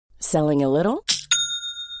Selling a little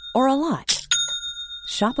or a lot?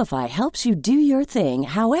 Shopify helps you do your thing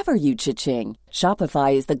however you cha-ching.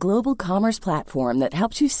 Shopify is the global commerce platform that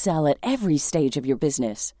helps you sell at every stage of your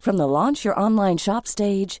business. From the launch your online shop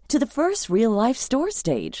stage to the first real-life store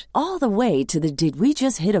stage, all the way to the did we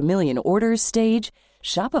just hit a million orders stage.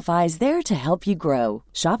 Shopify is there to help you grow.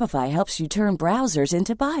 Shopify helps you turn browsers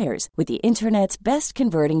into buyers with the internet's best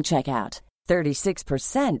converting checkout.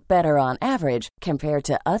 36% better on average compared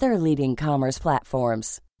to other leading commerce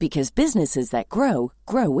platforms. Because businesses that grow,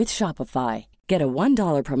 grow with Shopify. Get a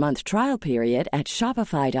 $1 per month trial period at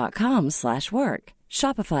shopify.com/work.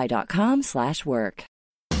 Shopify.com/work.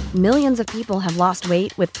 Millions of people have lost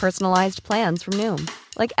weight with personalized plans from Noom.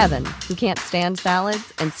 Like Evan, who can't stand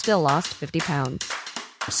salads and still lost 50 pounds.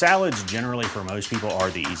 Salads generally for most people are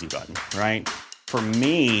the easy button, right? For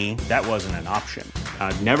me, that wasn't an option.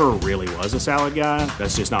 I never really was a salad guy.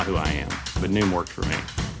 That's just not who I am. But Noom worked for me.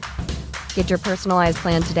 Get your personalized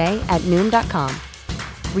plan today at Noom.com.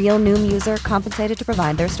 Real Noom user compensated to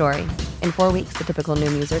provide their story. In 4 weeks, the typical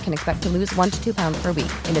Noom user can expect to lose 1 to 2 pounds per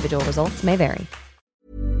week. Individual results may vary.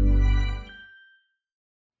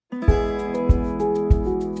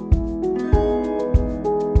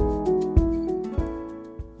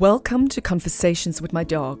 Welcome to Conversations with My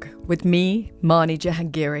Dog, with me, Mani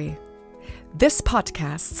Jahangiri. This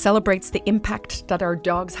podcast celebrates the impact that our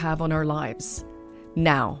dogs have on our lives.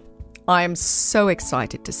 Now, I am so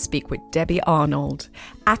excited to speak with Debbie Arnold,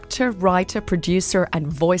 actor, writer, producer and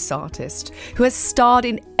voice artist who has starred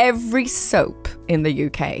in every soap in the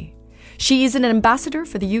UK. She is an ambassador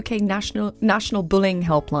for the UK National Bullying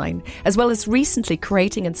Helpline, as well as recently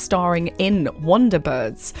creating and starring in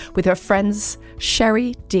Wonderbirds with her friends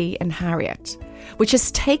Sherry, Dee and Harriet, which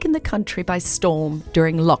has taken the country by storm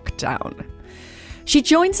during lockdown. She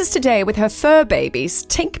joins us today with her fur babies,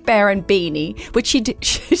 Tink, Bear and Beanie, which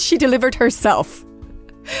she delivered herself.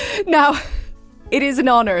 Now, it is an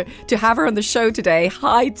honour to have her on the show today.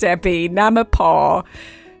 Hi, Debbie. Namapaw.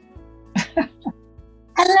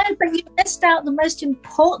 Hello, but you missed out the most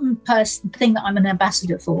important thing that I'm an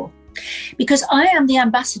ambassador for. Because I am the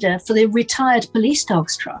ambassador for the Retired Police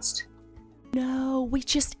Dogs Trust. No, we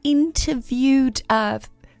just interviewed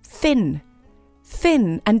Finn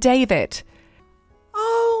and David.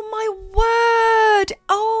 Oh, my word.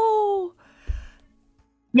 Oh.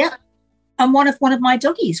 Yeah. And one of my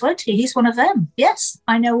doggies, won't he? He's one of them. Yes,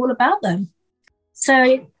 I know all about them.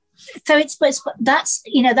 So it's that's,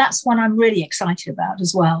 that's one I'm really excited about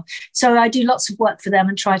as well. So I do lots of work for them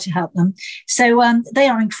and try to help them. So they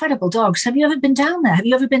are incredible dogs. Have you ever been down there? Have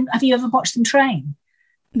you ever watched them train?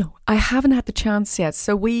 No, I haven't had the chance yet.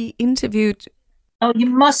 So we interviewed. Oh, you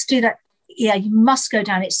must do that. Yeah, you must go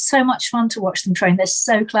down. It's so much fun to watch them train. They're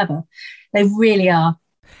so clever. They really are.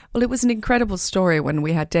 Well, it was an incredible story when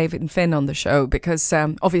we had David and Finn on the show because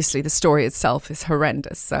obviously the story itself is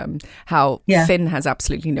horrendous. How Finn has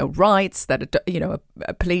absolutely no rights, that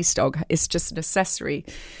a police dog is just an accessory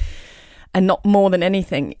and not more than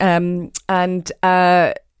anything. And then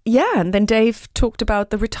Dave talked about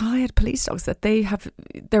the retired police dogs, that they have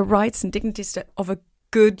their rights and dignities of a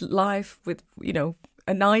good life with,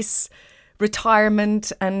 a nice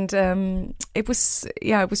retirement. And it was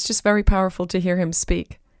just very powerful to hear him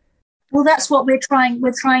speak. Well, that's what we're trying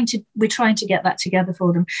to get that together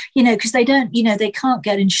for them, because they don't, they can't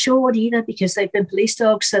get insured either because they've been police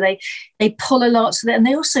dogs. So they pull a lot. And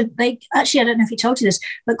they actually, I don't know if he told you this,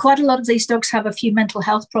 but quite a lot of these dogs have a few mental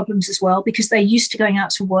health problems as well, because they're used to going out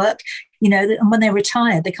to work, and when they're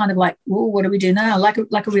retired, they're kind of like, oh, what do we do now? Like a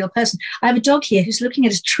real person. I have a dog here who's looking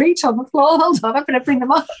at his treat on the floor. Hold on, I'm going to bring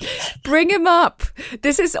them up. Bring him up.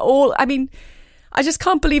 This is all, I just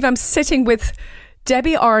can't believe I'm sitting with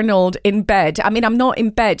Debbie Arnold in bed. I'm not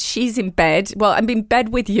in bed. She's in bed. Well, I'm in bed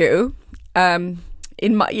with you, with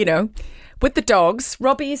the dogs.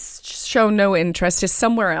 Robbie's shown no interest. He's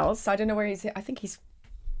somewhere else. I don't know where he's. I think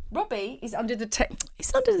Robbie is under the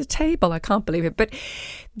he's under the table. I can't believe it. But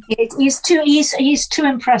he's too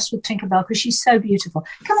impressed with Tinkerbell because she's so beautiful.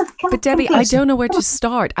 Come on. But Debbie, I don't know where to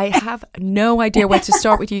start. I have no idea where to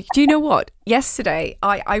start with you. Do you know what? Yesterday,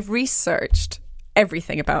 I researched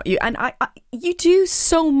everything about you, and you do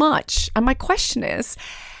so much, and my question is,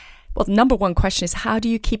 well, the number one question is, how do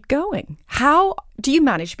you keep going? How do you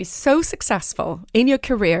manage to be so successful in your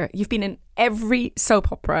career? You've been in every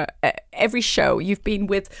soap opera, every show. You've been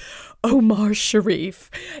with Omar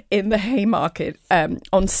Sharif in the Haymarket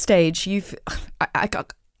on stage. I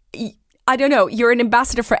don't know, you're an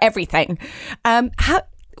ambassador for everything.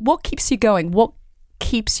 What keeps you going? What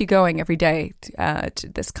keeps you going every day to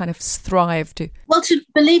this kind of thrive to? Well, to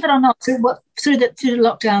believe it or not, through the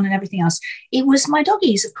lockdown and everything else, it was my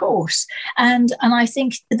doggies, of course. And I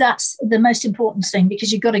think that's the most important thing,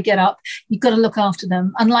 because you've got to get up, you've got to look after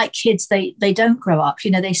them. Unlike kids, they don't grow up.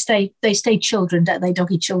 You know, they stay children, don't they?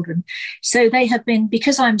 Doggy children. So they have been,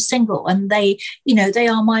 because I'm single, and they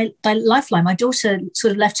are my lifeline. My daughter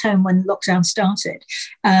sort of left home when lockdown started,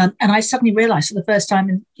 and I suddenly realised for the first time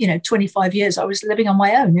in 25 years I was living on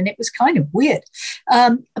my own, and it was kind of weird.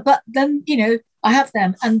 But then I have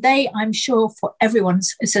them, and I'm sure for everyone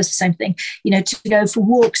it says the same thing, to go for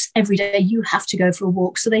walks every day. You have to go for a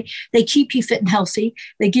walk. So they keep you fit and healthy.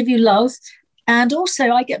 They give you love. And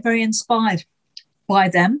also I get very inspired by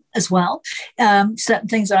them as well. Certain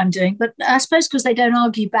things that I'm doing, but I suppose because they don't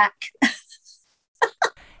argue back.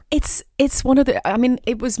 It's one of the, I mean,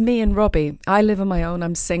 it was me and Robbie. I live on my own.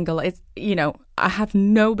 I'm single. I have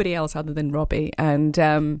nobody else other than Robbie.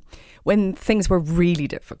 And when things were really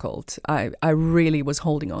difficult, I really was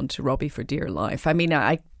holding on to Robbie for dear life. I mean,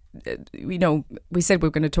 we said we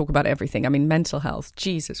were going to talk about everything. I mean, mental health,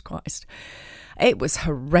 Jesus Christ. It was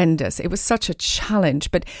horrendous. It was such a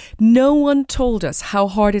challenge, but no one told us how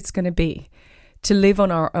hard it's going to be to live on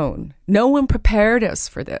our own. No one prepared us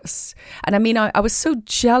for this. And I mean, I was so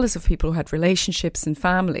jealous of people who had relationships and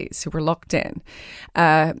families who were locked in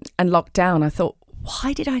and locked down. I thought,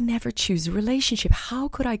 why did I never choose a relationship? How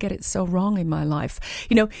could I get it so wrong in my life?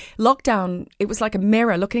 Lockdown, it was like a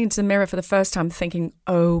mirror, looking into the mirror for the first time, thinking,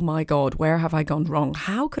 oh my God, where have I gone wrong?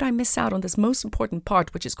 How could I miss out on this most important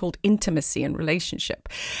part, which is called intimacy and relationship?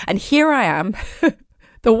 And here I am.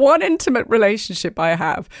 The one intimate relationship I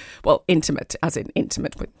have, well, intimate, as in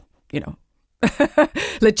intimate with,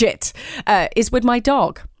 legit, is with my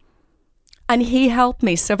dog. And he helped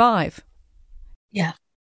me survive. Yeah.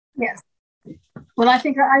 Yes. Well, I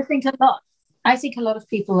think a lot. I think a lot of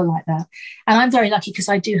people are like that. And I'm very lucky because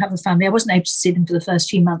I do have a family. I wasn't able to see them for the first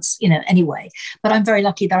few months, anyway. But I'm very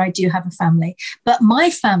lucky that I do have a family. But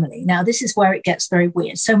my family, now this is where it gets very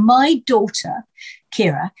weird. So my daughter,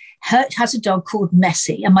 Kira, has a dog called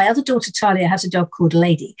Messi. And my other daughter, Talia, has a dog called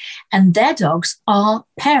Lady. And their dogs are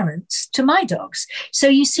parents to my dogs. So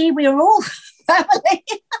you see, we are all family.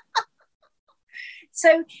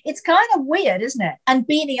 So it's kind of weird, isn't it? And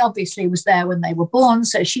Beanie obviously was there when they were born.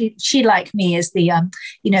 So she like me, is the,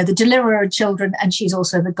 the deliverer of children, and she's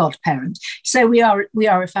also the godparent. So we are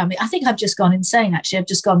a family. I think I've just gone insane, actually. I've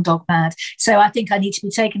just gone dog mad. So I think I need to be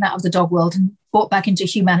taken out of the dog world and brought back into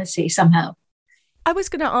humanity somehow. I was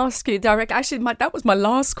going to ask you, Derek, actually, that was my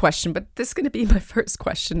last question, but this is going to be my first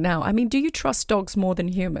question now. I mean, do you trust dogs more than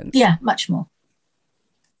humans? Yeah, much more.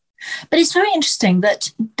 But it's very interesting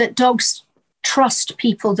that dogs trust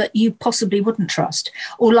people that you possibly wouldn't trust,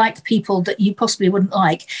 or like people that you possibly wouldn't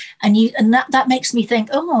like, and that makes me think,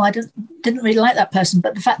 I didn't really like that person,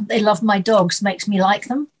 but the fact that they love my dogs makes me like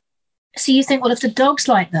them. So you think, well, if the dogs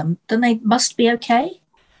like them, then they must be okay.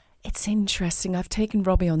 It's interesting. I've taken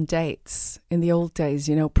Robbie on dates in the old days,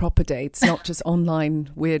 proper dates, not just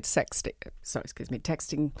online weird texting.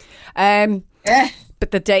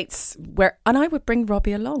 But the dates and I would bring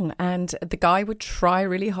Robbie along, and the guy would try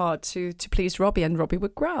really hard to please Robbie, and Robbie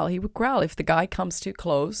would growl. He would growl. If the guy comes too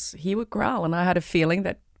close, he would growl. And I had a feeling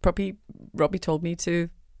that probably Robbie told me to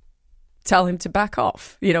tell him to back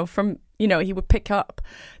off, he would pick up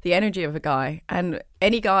the energy of a guy, and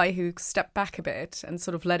any guy who stepped back a bit and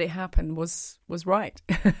sort of let it happen was right.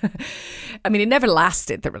 I mean, it never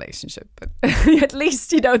lasted, the relationship, but at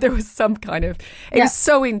least, there was some kind of, it was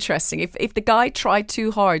so interesting. If the guy tried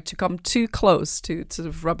too hard to come too close to sort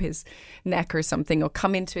of rub his neck or something, or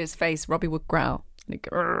come into his face, Robbie would growl.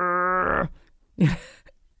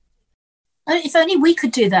 If only we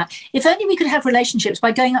could do that. If only we could have relationships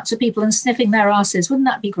by going up to people and sniffing their asses. Wouldn't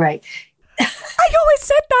that be great? I always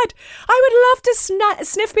said that. I would love to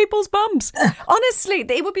sniff people's bums. Honestly,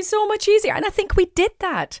 it would be so much easier. And I think we did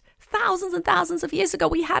that thousands and thousands of years ago.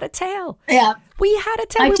 We had a tail. Yeah. We had a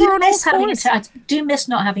tail. I do miss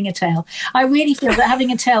not having a tail. I really feel that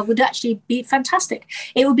having a tail would actually be fantastic.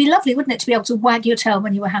 It would be lovely, wouldn't it, to be able to wag your tail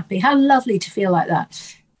when you were happy? How lovely to feel like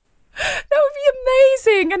that. That would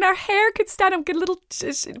be amazing. And our hair could stand up, get little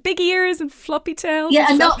big ears and floppy tails. Yeah,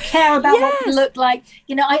 and not care about what we look like.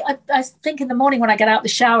 I think in the morning when I get out of the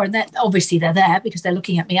shower, and obviously they're there because they're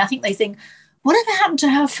looking at me, I think they think, whatever happened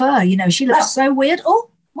to her fur? She looks so weird. Oh,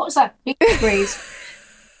 what was that? Big breeze.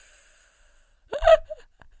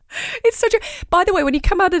 It's such a... By the way, when you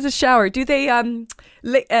come out of the shower, do they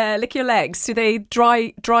lick your legs? Do they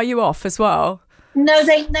dry you off as well? No,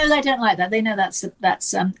 they don't like that. They know that's a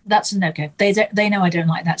no-go. They know I don't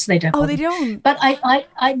like that, so they don't. Oh, bother. they don't. But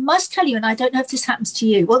I must tell you, and I don't know if this happens to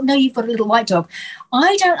you. Well, no, you've got a little white dog.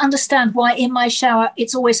 I don't understand why in my shower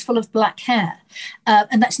it's always full of black hair,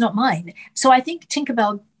 and that's not mine. So I think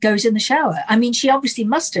Tinkerbell goes in the shower. I mean, she obviously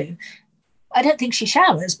must do. I don't think she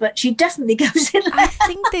showers, but she definitely goes in there. I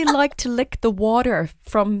think they like to lick the water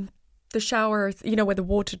from the shower, where the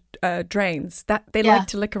water drains. That they like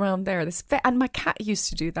to lick around there. And my cat used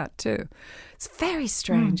to do that too. It's very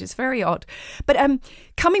strange. It's very odd. But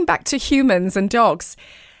coming back to humans and dogs,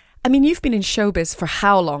 I mean, you've been in showbiz for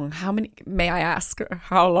how long? How many? May I ask?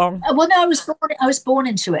 How long? Well, no, I was born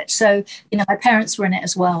into it. So my parents were in it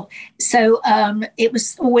as well. So it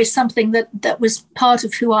was always something that was part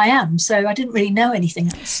of who I am. So I didn't really know anything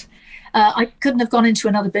else. I couldn't have gone into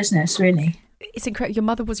another business, really. It's incredible. Your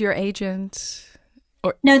mother was your agent?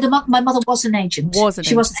 No, my mother was an agent.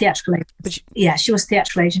 She was a theatrical agent. She was a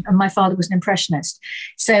theatrical agent, and my father was an impressionist.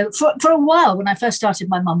 So for a while, when I first started,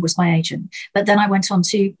 my mum was my agent. But then I went on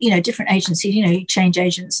to different agencies. You change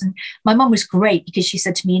agents, and my mum was great because she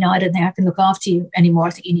said to me, I don't think I can look after you anymore.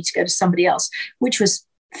 I think you need to go to somebody else, which was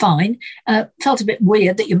fine. Felt a bit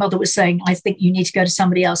weird that your mother was saying, I think you need to go to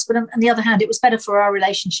somebody else. But on the other hand, it was better for our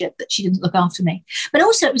relationship that she didn't look after me. But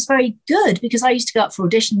also it was very good because I used to go up for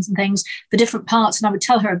auditions and things for different parts, and I would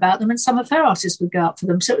tell her about them, and some of her artists would go up for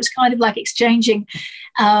them. So it was kind of like exchanging,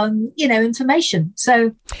 information.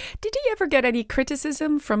 So did you ever get any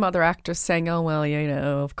criticism from other actors saying, oh, well,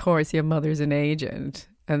 of course your mother's an agent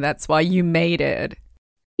and that's why you made it?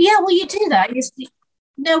 Yeah, well, you do that.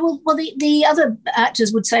 No, well, the other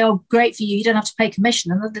actors would say, "Oh, great for you! You don't have to pay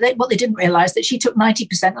commission." And what they didn't realise that she took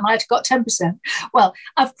 90% and I had got 10%. Well,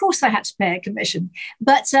 of course I had to pay a commission,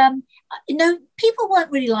 but people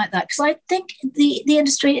weren't really like that because I think the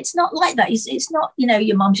industry it's not like that. It's not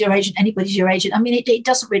your mum's your agent, anybody's your agent. I mean, it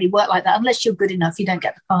doesn't really work like that unless you're good enough. You don't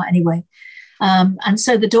get the part anyway, and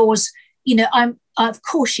so the doors. Of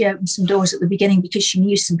course, she opened some doors at the beginning because she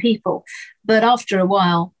knew some people. But after a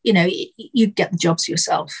while, you get the jobs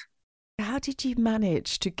yourself. How did you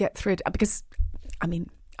manage to get through it? Because, I mean,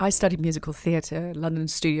 I studied musical theatre, London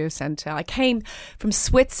Studio Centre. I came from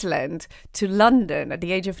Switzerland to London at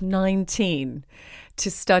the age of 19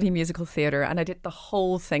 to study musical theatre, and I did the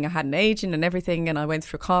whole thing. I had an agent and everything, and I went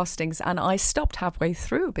through castings, and I stopped halfway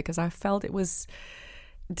through because I felt it was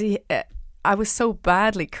I was so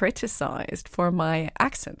badly criticised for my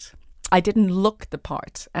accent. I didn't look the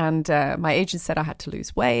part, and my agent said I had to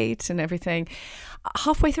lose weight and everything.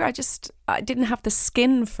 Halfway through, I didn't have the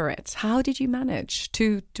skin for it. How did you manage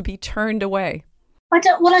to be turned away?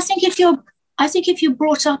 I think if you're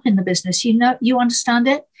brought up in the business, you understand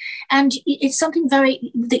it. And it's something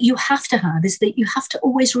that you have to have is that you have to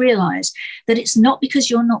always realize that it's not because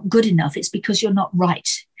you're not good enough, it's because you're not right.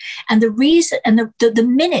 And the reason, and the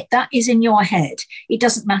minute that is in your head, it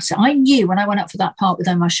doesn't matter. I knew when I went up for that part with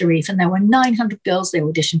Omar Sharif, and there were 900 girls they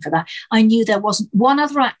auditioned for that, I knew there wasn't one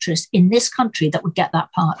other actress in this country that would get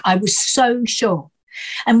that part. I was so sure.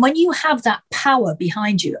 And when you have that power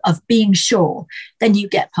behind you of being sure, then you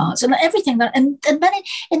get parts and everything. And then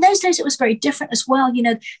in those days, it was very different as well.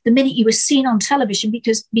 The minute you were seen on television,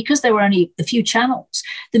 because there were only a few channels,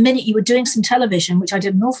 the minute you were doing some television, which I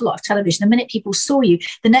did an awful lot of television, the minute people saw you,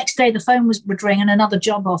 the next day the phone would ring and another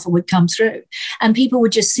job offer would come through, and people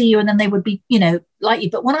would just see you and then they would be, like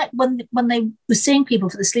you. But when they were seeing people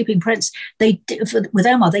for The Sleeping Prince, with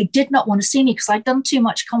Omar, they did not want to see me because I'd done too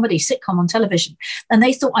much comedy sitcom on television, and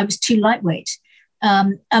they thought I was too lightweight.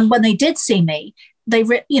 And when they did see me,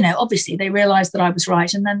 obviously they realised that I was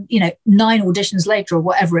right. And then 9 auditions later or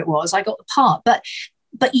whatever it was, I got the part. But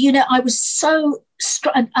I was so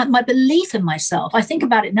strong. My belief in myself. I think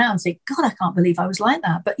about it now and think, God, I can't believe I was like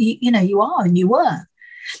that. But you are, and you were.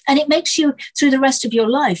 And it makes you, through the rest of your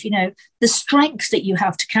life, the strength that you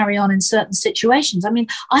have to carry on in certain situations. I mean,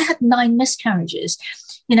 I had 9 miscarriages.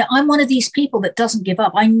 I'm one of these people that doesn't give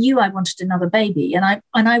up. I knew I wanted another baby, and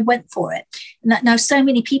I went for it. Now, so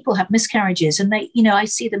many people have miscarriages, and they, I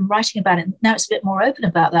see them writing about it. Now it's a bit more open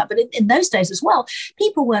about that. But in those days as well,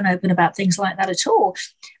 people weren't open about things like that at all.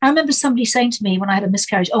 I remember somebody saying to me when I had a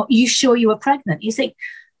miscarriage, "Oh, you sure you were pregnant?" You think,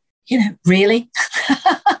 really?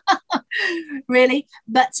 Really?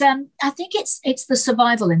 But I think it's the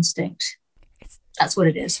survival instinct. That's what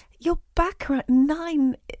it is. Your background,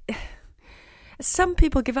 9... Some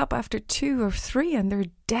people give up after 2 or 3 and they're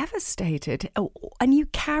devastated. Oh, and you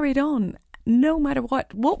carried on no matter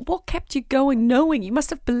what. What kept you going, knowing you must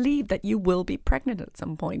have believed that you will be pregnant at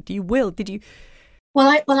some point? You will. Did you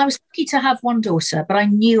I was lucky to have one daughter, but I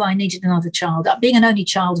knew I needed another child. Being an only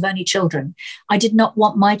child of only children, I did not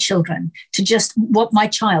want my child to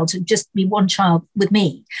just be one child with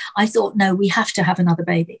me. I thought, no, we have to have another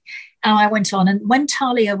baby. And I went on. And when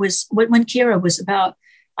Kira was about,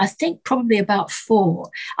 I think probably about 4,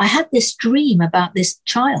 I had this dream about this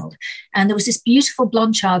child. And there was this beautiful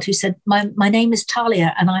blonde child who said, my name is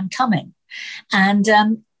Talia and I'm coming. And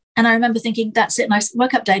I remember thinking, that's it. And I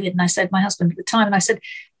woke up David and I said, my husband at the time, and I said,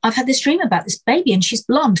 I've had this dream about this baby and she's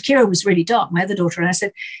blonde. Kira was really dark, my other daughter. And I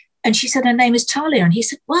said, and she said, her name is Talia. And he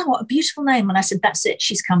said, wow, what a beautiful name. And I said, that's it,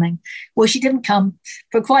 she's coming. Well, she didn't come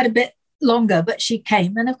for quite a bit longer, but she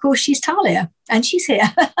came. And of course, she's Talia and she's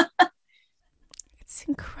here. It's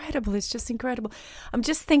incredible. It's just incredible. I'm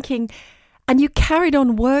just thinking, and you carried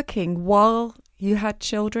on working while you had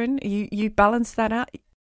children. You balanced that out.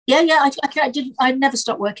 Yeah. I never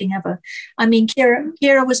stopped working ever. I mean,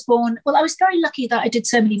 Kira was born. Well, I was very lucky that I did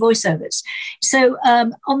so many voiceovers. So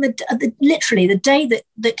on literally the day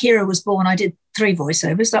that Kira was born, I did 3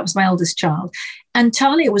 voiceovers. That was my oldest child. And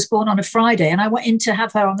Talia was born on a Friday, and I went in to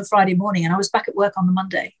have her on the Friday morning, and I was back at work on the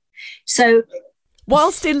Monday. So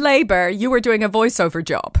whilst in labour, you were doing a voiceover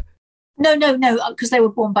job? No, because they were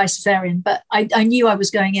born by cesarean. But I knew I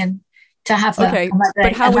was going in to have her on that day.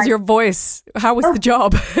 But how was your voice? How was the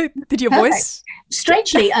job? Did your voice?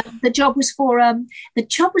 Strangely, the job was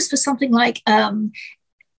for something like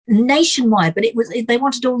nationwide, but they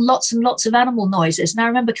wanted lots and lots of animal noises. And I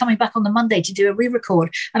remember coming back on the Monday to do a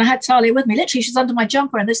re-record, and I had Talia with me. Literally, she's under my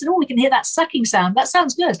jumper, and they said, "Oh, we can hear that sucking sound. That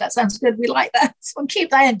sounds good. That sounds good. We like that. So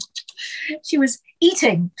keep that in." She was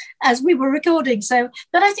eating as we were recording. So,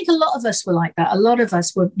 but I think a lot of us were like that. A lot of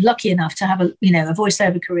us were lucky enough to have a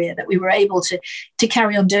voiceover career, that we were able to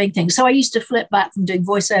carry on doing things. So I used to flip back from doing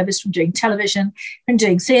voiceovers, from doing television, from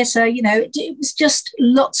doing theatre. It was just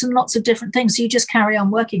lots and lots of different things. So you just carry on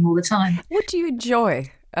working all the time. What do you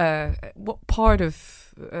enjoy? What part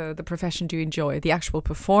of the profession do you enjoy? The actual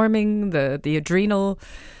performing, the adrenal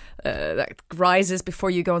that rises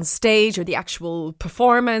before you go on stage, or the actual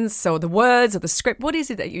performance, or the words, or the script? What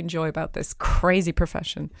is it that you enjoy about this crazy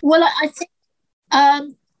profession? Well, I think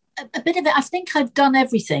a bit of it. I think I've done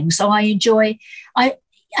everything. So I enjoy,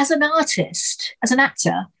 as an artist, as an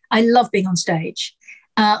actor, I love being on stage.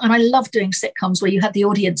 And I love doing sitcoms where you had the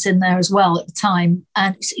audience in there as well at the time.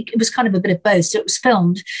 And it was kind of a bit of both. So it was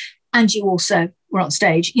filmed, and you also were on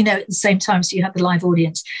stage, at the same time, so you had the live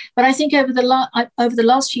audience. But I think over the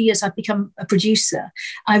last few years, I've become a producer.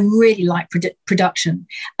 I really like production.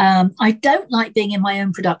 I don't like being in my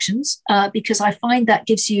own productions because I find that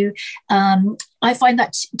gives you, I find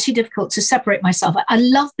that too difficult to separate myself. I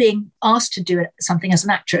love being asked to do something as an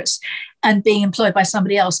actress and being employed by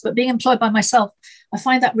somebody else, but being employed by myself, I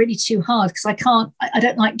find that really too hard because I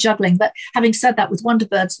don't like juggling. But having said that, with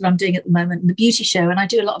Wonderbirds that I'm doing at the moment, and the beauty show, and I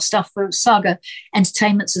do a lot of stuff for Saga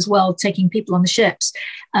Entertainments as well, taking people on the ships,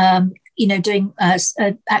 doing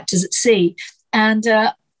Actors at Sea, and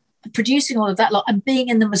producing all of that lot and being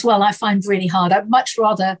in them as well, I find really hard. I'd much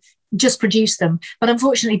rather just produce them. But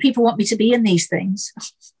unfortunately, people want me to be in these things.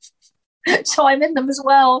 So I'm in them as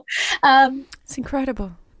well. It's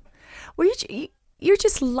incredible. Well, you're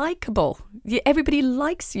just likable. Everybody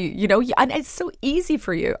likes you, and it's so easy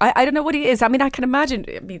for you. I don't know what it is. I mean, I can imagine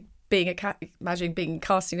being a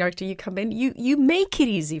casting director. You come in, you make it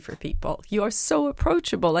easy for people. You are so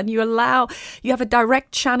approachable, and you have a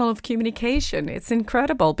direct channel of communication. It's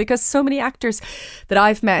incredible, because so many actors that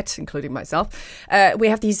I've met, including myself, we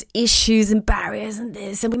have these issues and barriers and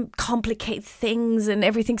this, and we complicate things, and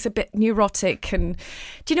everything's a bit neurotic. And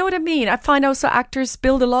do you know what I mean? I find also actors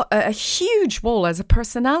build a huge wall as a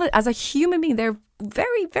personality, as a human being. They're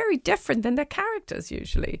very, very different than their characters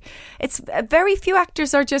usually. It's very few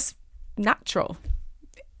actors are just natural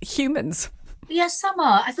humans. Yes, some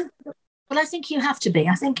are. I think you have to be.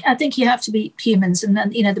 I think you have to be humans, and then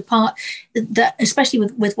the part that, especially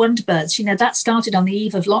with Wonderbirds, that started on the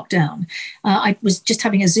eve of lockdown. I was just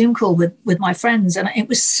having a Zoom call with my friends, and it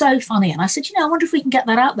was so funny. And I said, I wonder if we can get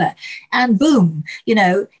that out there. And boom,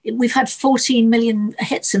 we've had 14 million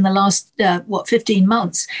hits in the last 15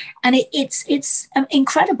 months, and it's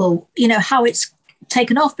incredible, how it's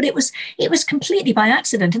taken off. But it was completely by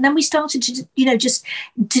accident, and then we started to just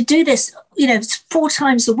to do this 4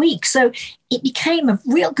 times a week, so it became a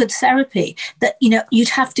real good therapy that you'd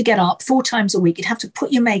have to get up 4 times a week, you'd have to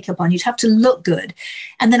put your makeup on, you'd have to look good.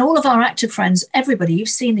 And then all of our actor friends, everybody, you've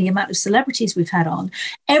seen the amount of celebrities we've had on,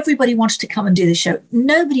 everybody wanted to come and do the show.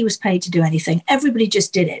 Nobody was paid to do anything, everybody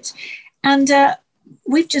just did it. And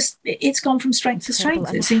it's gone from strength to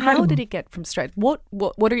strength. It's incredible. How did it get from strength? What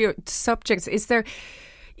are your subjects? Is there,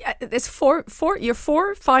 Yeah, there's four. You're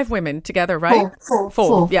 4 or 5 women together, right?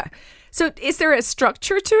 Four. Yeah. So is there a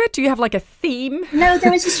structure to it? Do you have like a theme? No,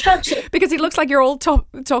 there is a structure. Because it looks like you're all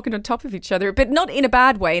talking on top of each other, but not in a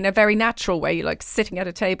bad way, in a very natural way. You're like sitting at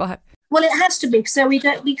a table. Well, it has to be. So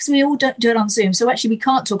because we all don't do it on Zoom. So actually we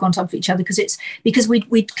can't talk on top of each other because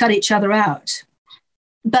we cut each other out.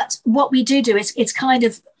 But what we do is it's kind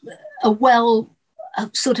of a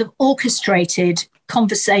sort of orchestrated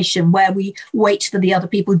conversation where we wait for the other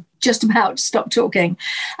people just about to stop talking,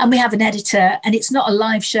 and we have an editor, and it's not a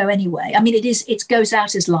live show anyway. I mean, it goes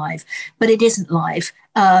out as live, but it isn't live.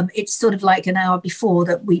 It's sort of like an hour before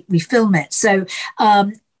that we film it. So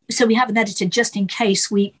we have an editor just in case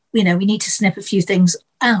we need to snip a few things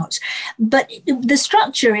out. But the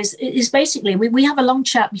structure is basically we have a long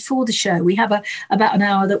chat before the show. We have about an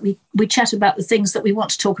hour that we chat about the things that we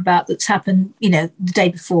want to talk about that's happened, the day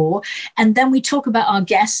before. And then we talk about our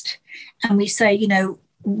guest, and we say,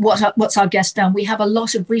 what's our guest done? We have a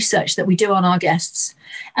lot of research that we do on our guests.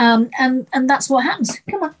 And that's what happens.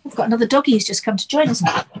 Come on, we've got another doggy who's just come to join us.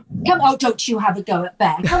 Come on, don't you have a go at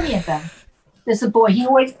Ben. Come here, Ben. There's a boy.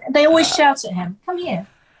 They always shout at him. Come here.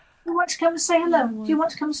 You want to come and say hello? Do you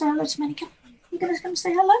want to come and say hello to Monica? You going to come and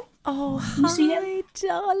say hello? Oh, hi,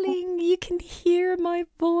 darling. You can hear my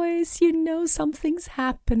voice. You know something's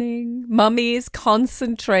happening. Mummy is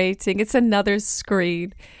concentrating. It's another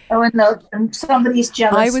screen. Oh, and somebody's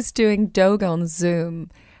jealous. I was doing Doga on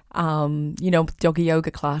Zoom, doggy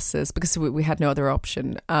yoga classes, because we had no other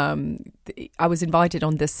option. I was invited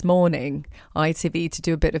on this morning, ITV, to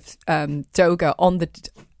do a bit of Doga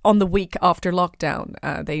on the week after lockdown.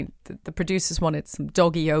 The producers wanted some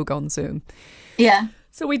doggy yoga on Zoom. Yeah.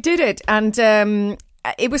 So we did it, and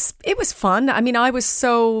it was fun. I mean, I was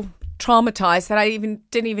so traumatized that I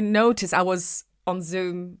didn't even notice I was on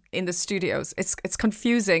Zoom in the studios. It's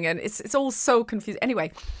confusing, and it's all so confusing.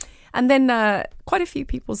 Anyway, and then quite a few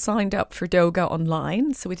people signed up for Doga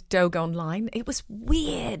Online. So we did Doga Online. It was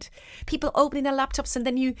weird. People opening their laptops, and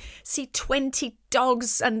then you see 20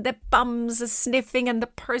 dogs and their bums are sniffing, and the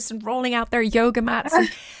person rolling out their yoga mats.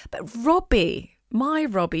 But my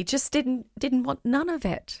Robbie just didn't want none of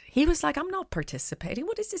it. He was like, I'm not participating.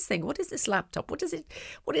 What is this thing? What is this laptop? What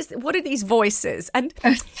are these voices? And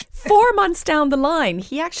 4 months down the line,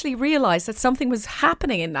 he actually realized that something was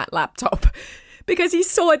happening in that laptop, because he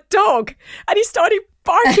saw a dog and he started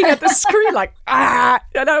barking at the screen like, ah.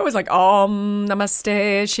 And I was like, Om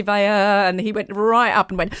Namaste Shivaya. And he went right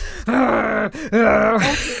up and went,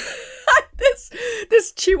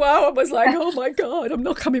 This chihuahua was like, oh my God, I'm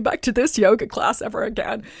not coming back to this yoga class ever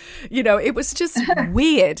again. It was just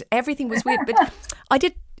weird. Everything was weird. But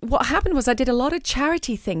what happened was I did a lot of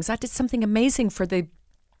charity things. I did something amazing for the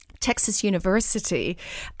Texas University.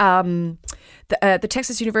 The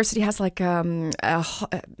Texas University has like a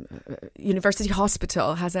university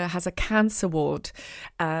hospital has a cancer ward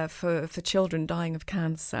for children dying of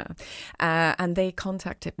cancer, and they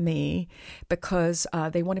contacted me because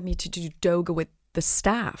they wanted me to do Doga with the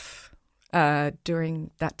staff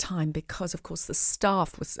during that time, because of course the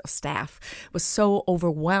staff was so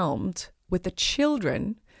overwhelmed with the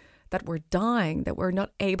children that were dying, that were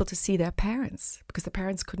not able to see their parents because the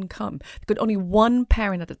parents couldn't come. Only one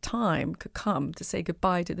parent at a time could come to say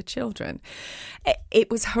goodbye to the children. It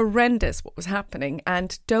was horrendous what was happening,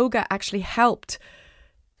 and Doga actually helped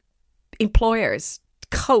employers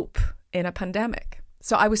cope in a pandemic.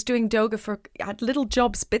 So I was doing Doga I had little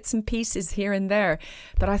jobs, bits and pieces here and there,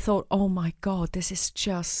 that I thought, oh my God,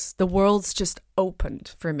 the world's just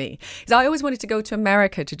opened for me. Because I always wanted to go to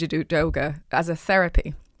America to do Doga as a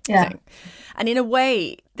therapy. Yeah. Thing. And in a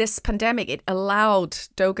way, this pandemic, it allowed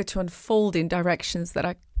Doga to unfold in directions that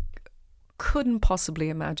I couldn't possibly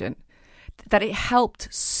imagine. That it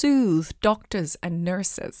helped soothe doctors and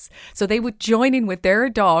nurses. So they would join in with their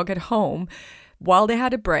dog at home while they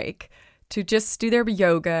had a break to just do their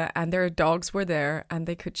yoga, and their dogs were there, and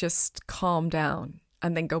they could just calm down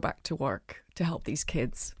and then go back to work to help these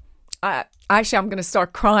kids. Actually, I'm going to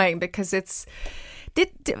start crying because it's...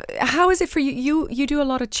 How is it for you? You do a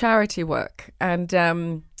lot of charity work, and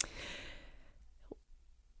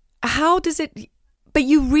how does it? But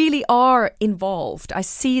you really are involved. I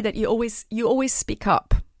see that you always speak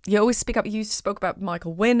up. You spoke about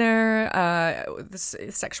Michael Winner, the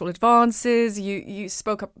sexual advances. You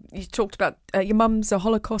spoke up. You talked about your mum's a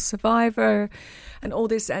Holocaust survivor, and all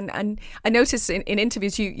this. And I notice in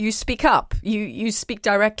interviews you speak up. You speak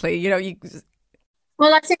directly.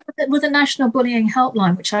 Well, I think with the National Bullying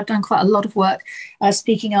Helpline, which I've done quite a lot of work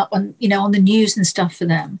speaking up on, on the news and stuff for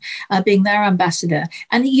them, being their ambassador,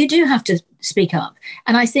 and you do have to speak up.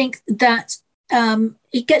 And I think that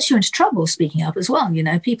it gets you into trouble speaking up as well. You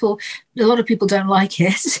know, a lot of people don't like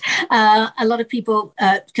it. A lot of people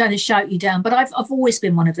kind of shout you down. But I've always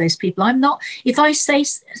been one of those people. I'm not, if I say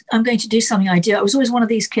I'm going to do something, I do. I was always one of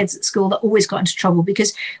these kids at school that always got into trouble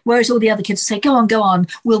because whereas all the other kids would say, go on,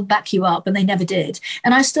 we'll back you up. And they never did.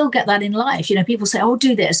 And I still get that in life. You know, people say, oh,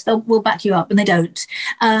 do this, we'll back you up. And they don't.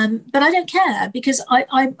 But I don't care because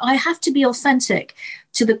I have to be authentic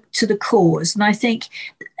to the cause. And I think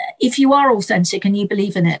if you are authentic and you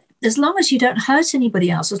believe in it, as long as you don't hurt anybody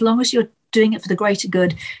else, as long as you're doing it for the greater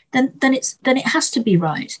good, then it has to be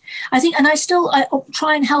right. I think, and I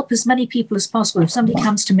try and help as many people as possible. If somebody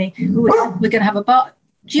comes to me, we're going to have a bar.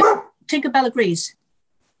 Tinkerbell agrees.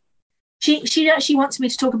 She actually wants me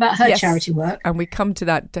to talk about her charity work, and we come to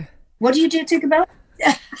that. What do you do, Tinkerbell?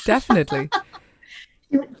 Definitely.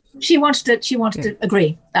 She wanted to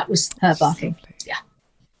agree. That was her barking. Yeah.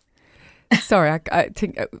 Sorry, I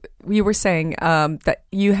think you were saying that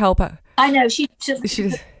you help. I know she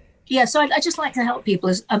Yeah, so I just like to help people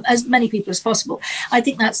as many people as possible. I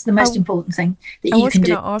think that's the most important thing that you can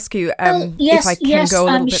do. I was going to ask you if I can go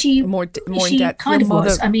a little bit more in depth. Kind of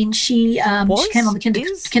was. I mean, she came on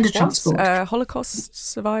the kinder transport. Holocaust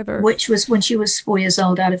survivor. Which was when she was 4 years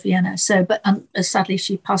old out of Vienna. So, but sadly,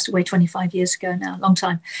 she passed away 25 years ago now, long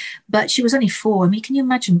time. But she was only 4. I mean, can you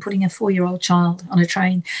imagine putting a 4-year-old child on a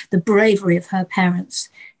train? The bravery of her parents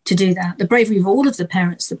to do that, the bravery of all of the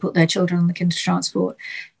parents that put their children on the kinder transport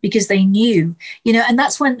because they knew, you know, and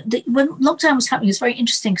that's when lockdown was happening. It was very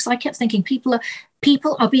interesting because I kept thinking people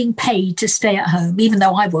are being paid to stay at home, even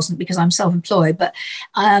though I wasn't because I'm self-employed, but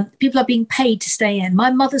people are being paid to stay in. My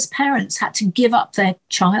mother's parents had to give up their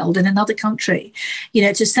child in another country, you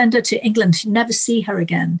know, to send her to England to never see her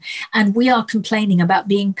again. And we are complaining about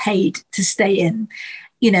being paid to stay in.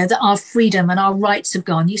 You know, that our freedom and our rights have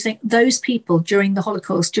gone. You think those people during the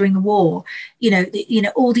Holocaust, during the war,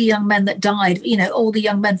 all the young men that died, you know, all the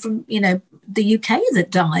young men from, you know, the UK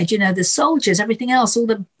that died, you know, the soldiers, everything else, all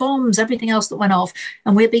the bombs, everything else that went off,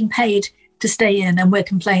 and we're being paid to stay in and we're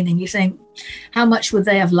complaining. You think, how much would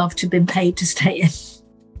they have loved to have been paid to stay in?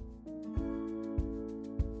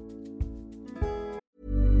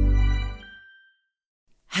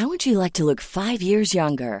 How would you like to look 5 years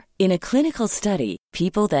younger? In a clinical study,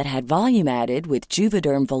 people that had volume added with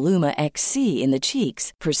Juvederm Voluma XC in the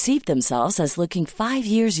cheeks perceived themselves as looking 5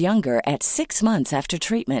 years younger at 6 months after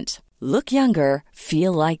treatment. Look younger,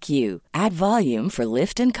 feel like you. Add volume for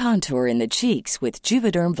lift and contour in the cheeks with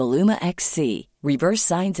Juvederm Voluma XC. Reverse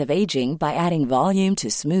signs of aging by adding volume to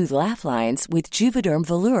smooth laugh lines with Juvederm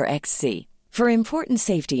Volure XC. For important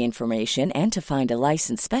safety information and to find a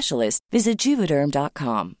licensed specialist, visit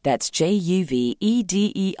Juvederm.com. That's JUVEDERM.com.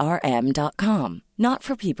 Not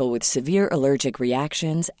for people with severe allergic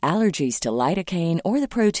reactions, allergies to lidocaine, or the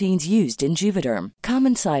proteins used in Juvederm.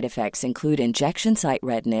 Common side effects include injection site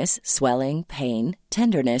redness, swelling, pain,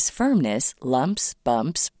 tenderness, firmness, lumps,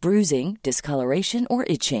 bumps, bruising, discoloration, or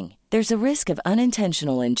itching. There's a risk of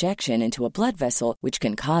unintentional injection into a blood vessel, which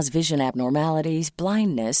can cause vision abnormalities,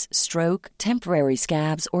 blindness, stroke, temporary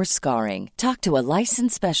scabs, or scarring. Talk to a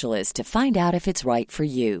licensed specialist to find out if it's right for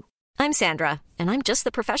you. I'm Sandra, and I'm just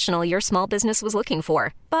the professional your small business was looking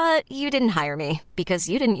for. But you didn't hire me because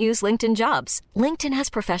you didn't use LinkedIn Jobs. LinkedIn has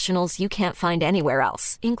professionals you can't find anywhere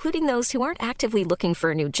else, including those who aren't actively looking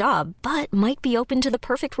for a new job, but might be open to the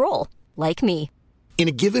perfect role, like me. In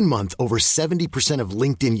a given month, over 70% of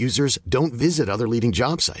LinkedIn users don't visit other leading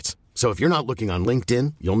job sites. So if you're not looking on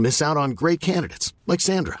LinkedIn, you'll miss out on great candidates like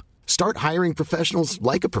Sandra. Start hiring professionals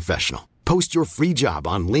like a professional. Post your free job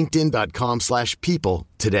on linkedin.com/people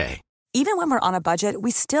today. Even when we're on a budget, we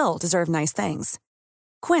still deserve nice things.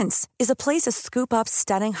 Quince is a place to scoop up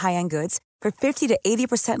stunning high-end goods for 50 to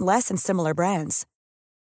 80% less than similar brands.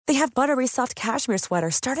 They have buttery soft cashmere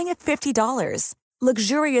sweaters starting at $50,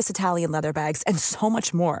 luxurious Italian leather bags, and so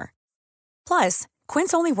much more. Plus,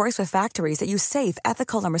 Quince only works with factories that use safe,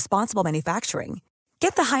 ethical, and responsible manufacturing.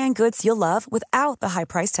 Get the high-end goods you'll love without the high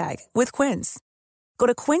price tag with Quince. Go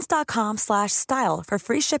to quince.com/style for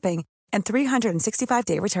free shipping and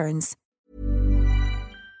 365-day returns.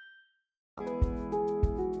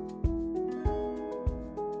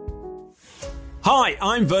 Hi,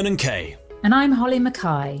 I'm Vernon Kay. And I'm Holly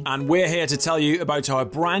Mackay. And we're here to tell you about our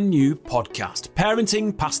brand new podcast,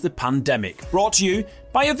 Parenting Past the Pandemic, brought to you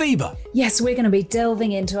by Aviva. Yes, we're going to be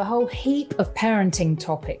delving into a whole heap of parenting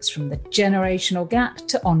topics, from the generational gap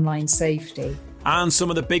to online safety. And some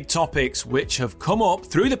of the big topics which have come up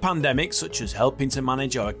through the pandemic, such as helping to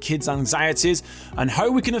manage our kids' anxieties and how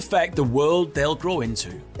we can affect the world they'll grow into.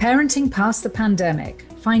 Parenting Past the Pandemic.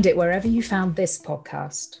 Find it wherever you found this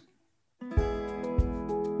podcast.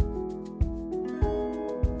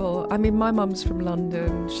 incredible. I mean, my mum's from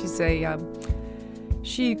London.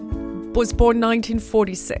 She was born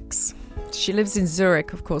 1946. She lives in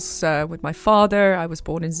Zurich, of course, with my father. I was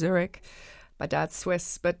born in Zurich. My dad's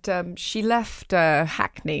Swiss, but she left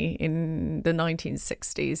Hackney in the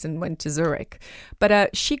 1960s and went to Zurich.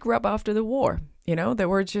 But she grew up after the war. You know, there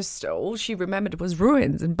were just, all she remembered was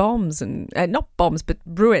ruins and bombs, and not bombs, but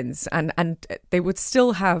ruins. And they would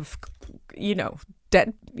still have,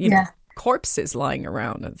 dead, corpses lying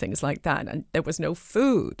around and things like that. And there was no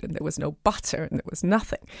food, and there was no butter, and there was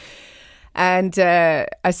nothing. And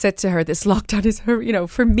I said to her, this lockdown is her,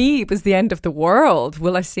 for me, it was the end of the world.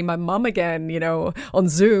 Will I see my mum again, on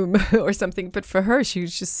Zoom or something? But for her, she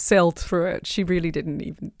just sailed through it. She really didn't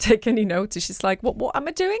even take any notice. She's like, what am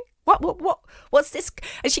I doing? What's this?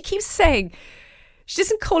 And she keeps saying, she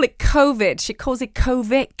doesn't call it COVID. She calls it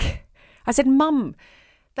Covic. I said, Mum,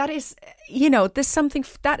 that is, there's something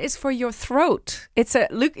that is for your throat. It's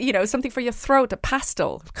something for your throat, a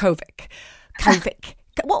pastel, Covic.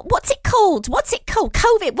 What's it called?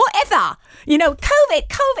 COVID, whatever.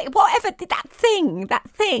 COVID, whatever, that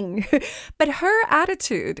thing. But her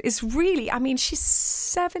attitude is really, I mean, she's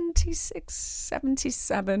 76,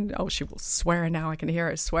 77. Oh, she will swear now. I can hear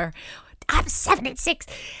her swear. I'm 76.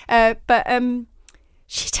 But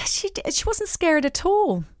she wasn't scared at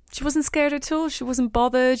all. She wasn't scared at all. She wasn't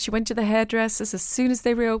bothered. She went to the hairdressers. As soon as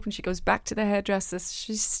they reopened, she goes back to the hairdressers.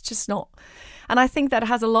 She's just not. And I think that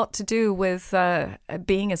has a lot to do with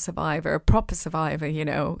being a survivor, a proper survivor,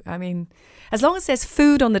 I mean, as long as there's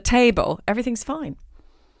food on the table, everything's fine.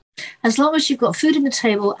 As long as you've got food on the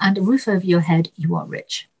table and a roof over your head, you are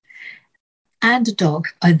rich. And a dog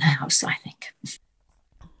in the house, I think.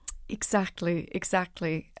 Exactly.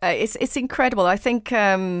 It's incredible. I think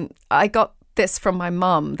I got this from my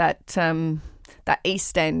mum, that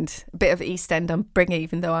East End, a bit of East End upbringing,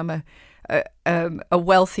 even though I'm a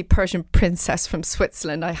wealthy Persian princess from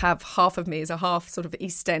Switzerland. I have half of me is a half sort of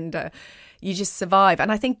East Ender. You just survive.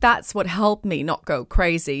 And I think that's what helped me not go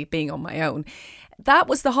crazy being on my own. That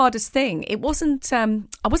was the hardest thing. It wasn't,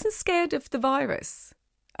 I wasn't scared of the virus.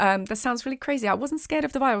 That sounds really crazy. I wasn't scared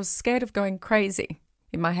of the virus. I was scared of going crazy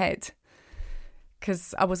in my head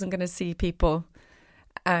because I wasn't going to see people.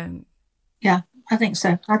 Yeah, I think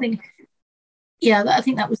so. I think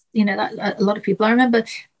that was, that a lot of people. I remember,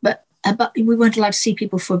 but we weren't allowed to see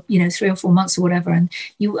people for 3 or 4 months or whatever, and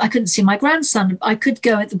I couldn't see my grandson. I could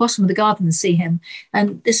go at the bottom of the garden and see him,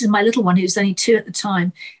 and this is my little one who was only 2 at the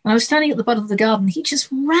time, and I was standing at the bottom of the garden. He just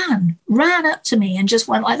ran up to me and just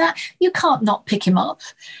went like that. You can't not pick him up.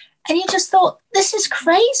 And you just thought, this is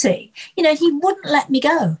crazy. He wouldn't let me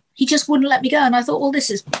go. He just wouldn't let me go. And I thought, well, this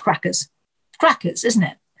is crackers, isn't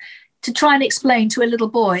it? To try and explain to a little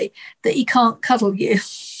boy that he can't cuddle you.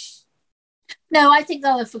 No, I think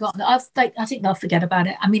they'll have forgotten. I think they'll forget about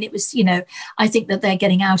it. I mean, it was, I think that they're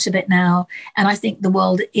getting out of it now. And I think the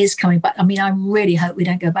world is coming back. I mean, I really hope we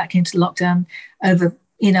don't go back into lockdown over,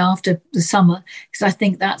 after the summer, because I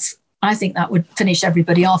think that would finish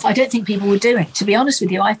everybody off. I don't think people would do it, to be honest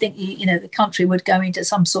with you. I think, the country would go into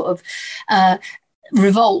some sort of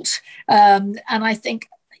revolt. And I think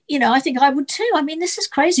I would too. I mean, this is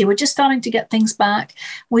crazy. We're just starting to get things back.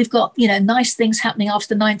 We've got, nice things happening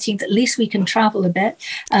after the 19th. At least we can travel a bit.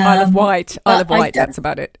 Isle of Wight. That's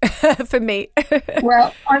about it for me.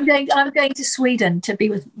 Well, I'm going to Sweden to be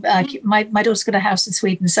with my daughter's got a house in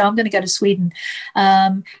Sweden, so I'm going to go to Sweden.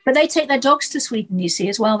 But they take their dogs to Sweden, you see,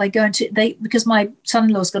 as well. Because my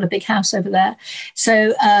son-in-law's got a big house over there.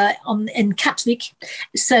 So in Kattvik.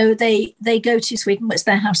 So they go to Sweden. It's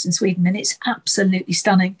their house in Sweden, and it's absolutely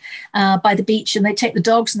stunning. By the beach, and they take the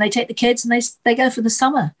dogs and they take the kids and they go for the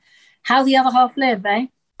summer. How the other half live, eh?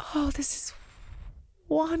 Oh, this is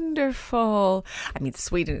wonderful. I mean,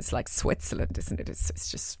 Sweden is like Switzerland, isn't it? It's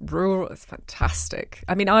just rural. It's fantastic.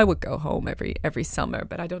 I mean, I would go home every summer,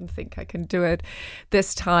 but I don't think I can do it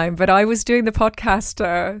this time. But I was doing the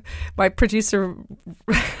podcast, my producer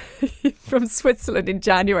from Switzerland in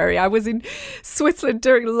January. I was in Switzerland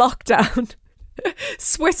during lockdown.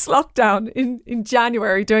 Swiss lockdown in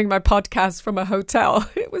January doing my podcast from a hotel.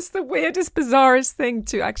 It was the weirdest, bizarrest thing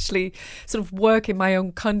to actually sort of work in my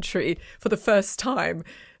own country for the first time,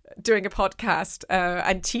 doing a podcast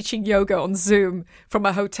and teaching yoga on Zoom from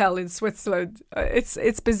a hotel in Switzerland.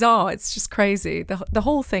 It's bizarre. It's just crazy. The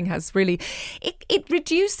whole thing has really it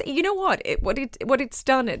reduced. You know what it's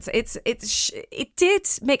done. It did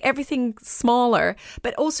make everything smaller,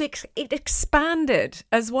 but also it expanded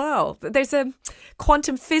as well. There's a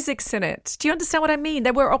quantum physics in it. Do you understand what I mean?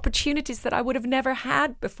 There were opportunities that I would have never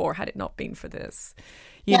had before had it not been for this.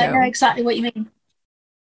 I know exactly what you mean.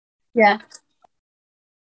 Yeah.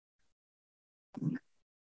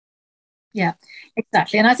 Yeah,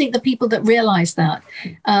 exactly. And I think the people that realize that,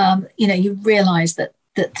 you realize that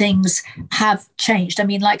things have changed. I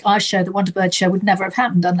mean, like our show, the Wonderbird show, would never have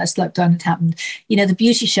happened unless lockdown had happened. The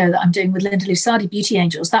beauty show that I'm doing with Linda Lusardi, Beauty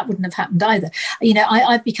Angels, that wouldn't have happened either.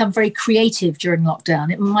 I've become very creative during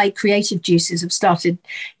lockdown. My creative juices have started,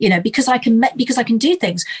 because I can do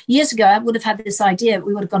things. Years ago, I would have had this idea,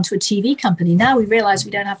 we would have gone to a TV company. Now we realize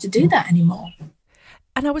we don't have to do that anymore.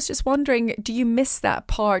 And I was just wondering, do you miss that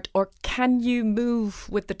part, or can you move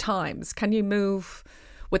with the times? Can you move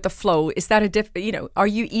with the flow? Is that are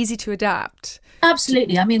you easy to adapt?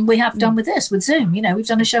 Absolutely. I mean, we have done with Zoom. We've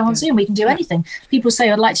done a show on Zoom. We can do anything. People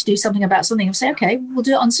say, I'd like to do something about something. I say, okay, we'll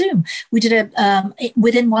do it on Zoom. We did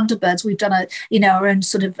within Wonderbirds, we've done our own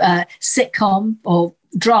sort of sitcom or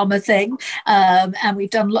drama thing, and we've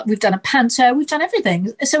done a panto, we've done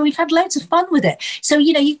everything, so we've had loads of fun with it. So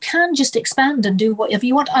you can just expand and do whatever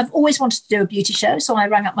you want. I've always wanted to do a beauty show, so I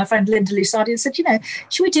rang up my friend Linda Lusardi and said,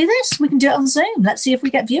 should we do this? We can do it on Zoom, let's see if we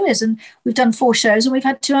get viewers. And we've done 4 shows and we've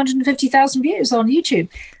had 250,000 views on YouTube.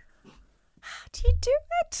 How do you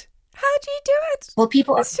do it? Well,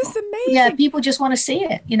 people, it's just amazing. Yeah, people just want to see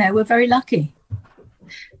it. We're very lucky.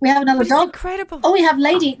 We have another dog. Incredible. Oh, we have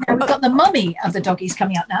Lady. Now we've got the mummy of the doggies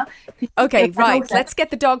coming up now. Okay, right. Let's get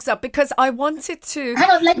the dogs up, because I wanted to.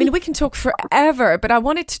 Hang on, we can talk forever, but I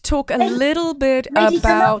wanted to talk a little bit Lady,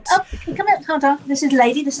 about. Come out, calm down. This is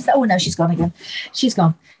Lady. Oh no, she's gone again. She's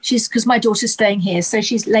gone. She's because my daughter's staying here, so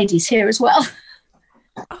Lady's here as well.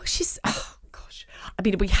 Oh, gosh. I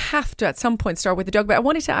mean, we have to at some point start with the dog, but I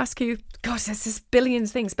wanted to ask you. Gosh, there's just billions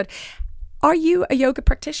of things. But are you a yoga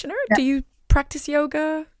practitioner? No. Do you practice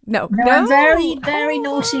yoga? No, I'm very, very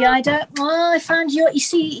naughty. I find you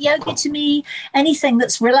see, yoga to me, anything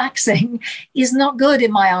that's relaxing is not good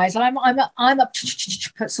in my eyes. I'm a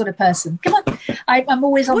sort of person. Come on, I'm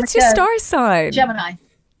always on. What's your star sign? Gemini.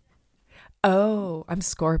 Oh, I'm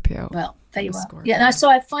Scorpio. Well, there you are. Scorpio. Yeah, so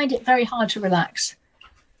I find it very hard to relax,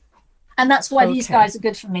 and that's why these guys are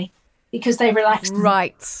good for me, because they relax.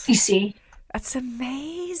 Right. You see. That's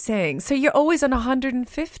amazing. So you're always on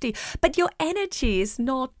 150, but your energy is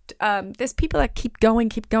not, there's people that keep going,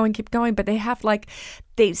 but they have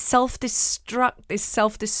they self-destruct, they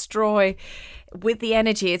self-destroy with the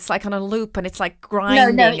energy. It's like on a loop, and it's like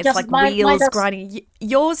grinding. No, it's like wheels grinding.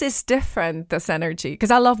 Yours is different, this energy,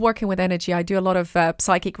 because I love working with energy. I do a lot of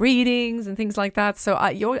psychic readings and things like that. So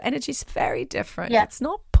your energy is very different. Yeah. It's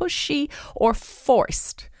not pushy or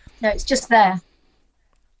forced. No, it's just there.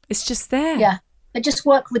 It's just there. Yeah. I just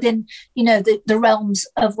work within, the realms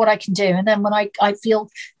of what I can do. And then when I feel,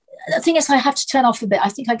 the thing is, I have to turn off a bit. I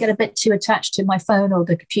think I get a bit too attached to my phone or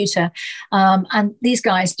the computer. And these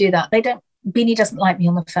guys do that. Beanie doesn't like me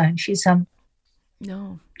on the phone. She's,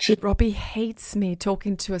 no. Robbie hates me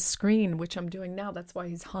talking to a screen, which I'm doing now. That's why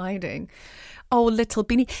he's hiding. Oh, little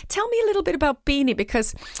Beanie. Tell me a little bit about Beanie,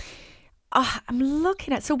 because I'm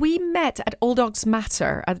looking at. So we met at All Dogs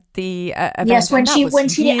Matter at the event. Yes, when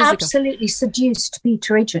she absolutely seduced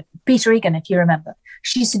Peter Egan, if you remember,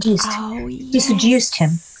 she seduced. Oh, yes. She seduced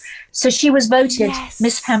him. So she was voted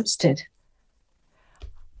Miss Hampstead.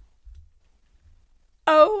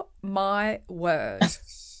 Oh my word.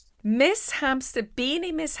 Miss Hampstead,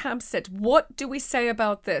 Beanie Miss Hampstead. What do we say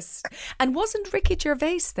about this? And wasn't Ricky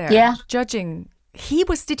Gervais there? Yeah. Judging.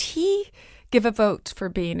 Did he give a vote for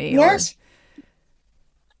Beanie? Yes.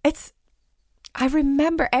 I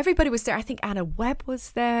remember everybody was there. I think Anna Webb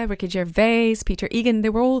was there, Ricky Gervais, Peter Egan. They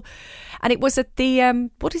were all, and it was at the,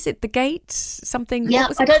 what is it, the Gate? Something? Yeah,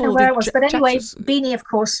 I don't know where it was. But anyway, Beanie, of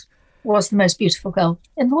course, was the most beautiful girl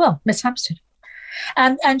in the world, Miss Hampstead.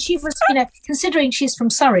 And she was, considering she's from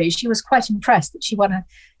Surrey, she was quite impressed that she won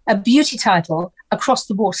a beauty title across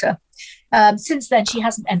the water. Since then, she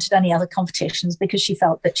hasn't entered any other competitions because she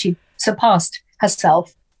felt that she surpassed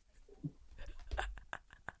herself.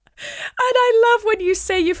 And I love when you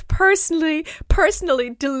say you've personally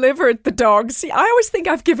delivered the dog. See, I always think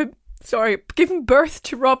I've given birth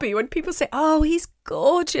to Robbie. When people say, oh, he's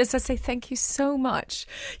gorgeous, I say, thank you so much.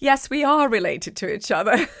 Yes, we are related to each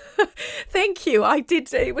other. Thank you. I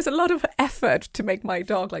did. It was a lot of effort to make my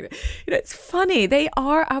dog like that. It's funny. They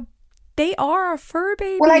are our fur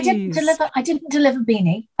babies. Well, I didn't deliver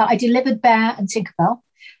Beanie. I delivered Bear and Tinkerbell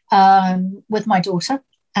with my daughter.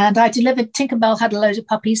 And I delivered, Tinkerbell had a load of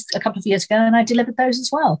puppies a couple of years ago, and I delivered those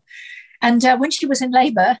as well. And when she was in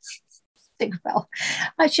labour, Tinkerbell,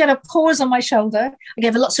 she had a paws on my shoulder. I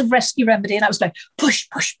gave her lots of rescue remedy, and I was like, push,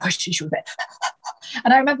 push, push. And she was like,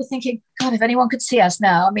 and I remember thinking, God, if anyone could see us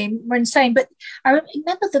now, I mean, we're insane. But I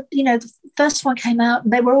remember the first one came out,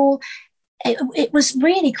 and they were all, it was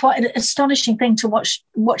really quite an astonishing thing to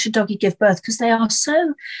watch a doggy give birth, because they are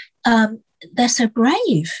so they're so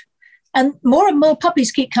brave. And more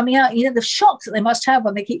puppies keep coming out. You know, the shock that they must have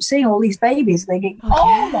when they keep seeing all these babies. They think, oh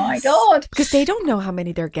yes. My God. Because they don't know how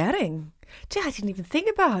many they're getting. Gee, I didn't even think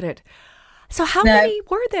about it. So how many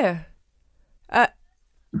were there?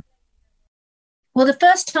 Well, the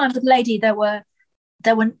first time with the lady, there were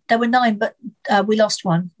 9, but we lost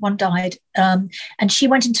one. One died. And she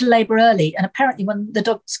went into labour early. And apparently when the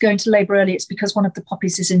dogs go into labour early, it's because one of the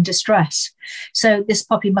puppies is in distress. So this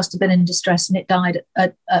puppy must have been in distress and it died.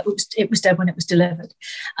 It was dead when it was delivered.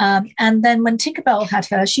 And then when Tinkerbell had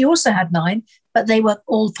her, she also had 9, but they were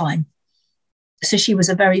all fine. So she was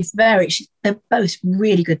a they're both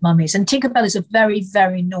really good mummies. And Tinkerbell is a very,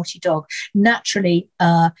 very naughty dog, naturally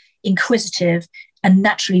inquisitive and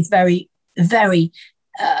naturally very, very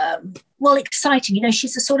exciting. You know,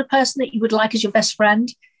 she's the sort of person that you would like as your best friend.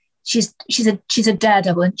 She's a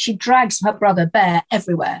daredevil, and she drags her brother Bear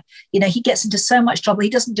everywhere. You know, he gets into so much trouble. He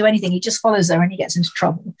doesn't do anything. He just follows her and he gets into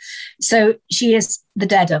trouble. So she is the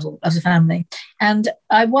daredevil of the family. And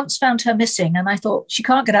I once found her missing, and I thought, she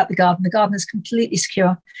can't get out the garden. The garden is completely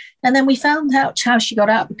secure. And then we found out how she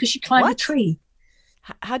got out, because she climbed a tree.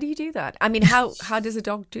 How do you do that? I mean, how does a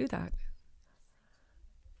dog do that?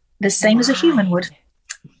 The same as a human would.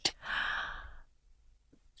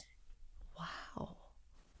 Wow.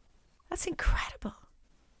 That's incredible.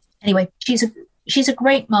 Anyway, she's a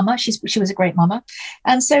great mama. She was a great mama.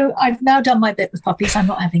 And so I've now done my bit with puppies. I'm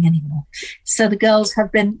not having any more. So the girls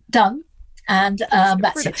have been done, and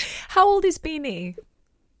that's it. How old is Beanie?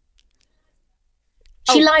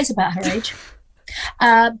 She lies about her age.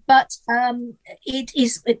 But it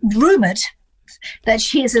is rumoured that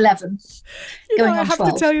she is 11. I have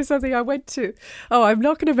 12. To tell you something. I went to, I'm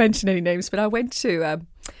not going to mention any names, but I went to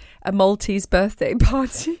a Maltese birthday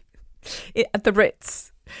party at the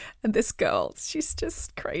Ritz. And this girl, she's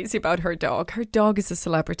just crazy about her dog. Her dog is a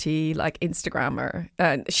celebrity, like Instagrammer.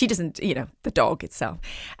 And she doesn't, the dog itself.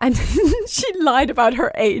 And she lied about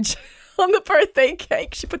her age. On the birthday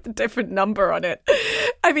cake, she put the different number on it.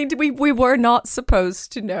 I mean, we were not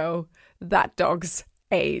supposed to know that dog's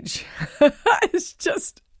age. It's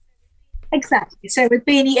just... Exactly. So with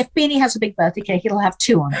Beanie, if Beanie has a big birthday cake, it'll have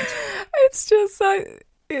 2 on it. It's just,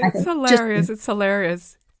 it's hilarious. It's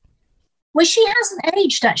hilarious. Well, she hasn't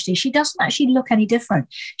aged, actually. She doesn't actually look any different.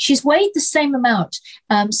 She's weighed the same amount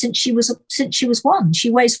since she was 1.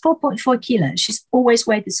 She weighs 4.4 kilos. She's always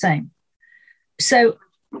weighed the same. So...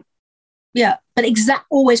 yeah, but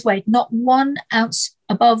always weighed, not 1 ounce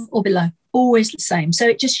above or below, always the same. So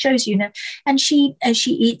it just shows and she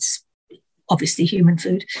eats, obviously, human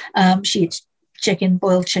food. She eats chicken,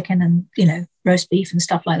 boiled chicken, and, roast beef and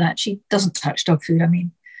stuff like that. She doesn't touch dog food. I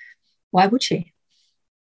mean, why would she?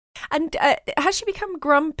 And has she become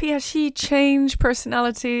grumpy? Has she changed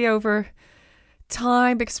personality over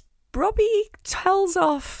time? Because Robbie tells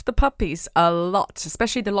off the puppies a lot,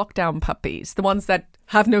 especially the lockdown puppies, the ones that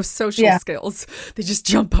have no social skills. They just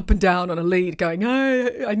jump up and down on a lead going,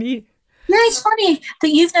 I need... Yeah, it's funny that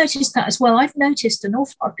you've noticed that as well. I've noticed an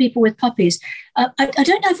awful lot of people with puppies. I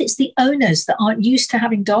don't know if it's the owners that aren't used to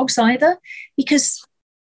having dogs either, because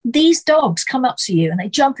these dogs come up to you and they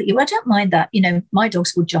jump at you. I don't mind that. My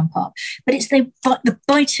dogs would jump up, but it's the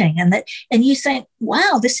biting and you think,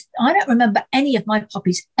 wow, I don't remember any of my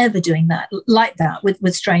puppies ever doing that like that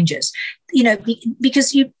with strangers.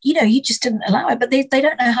 Because you just didn't allow it, but they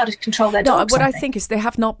don't know how to control their dogs. What I think is they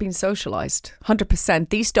have not been socialised, 100%.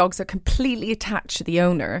 These dogs are completely attached to the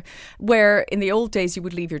owner, where in the old days you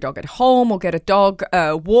would leave your dog at home or get a dog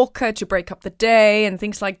walker to break up the day and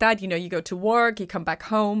things like that. You go to work, you come back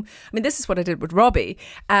home. I mean, this is what I did with Robbie,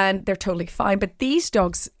 and they're totally fine. But these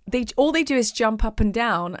dogs, all they do is jump up and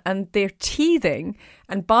down, and they're teething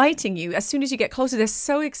and biting you. As soon as you get closer, they're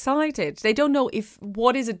so excited. They don't know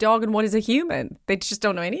what is a dog and what is a human. They just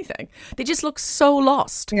don't know anything. They just look so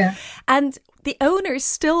lost. Yeah. And the owner is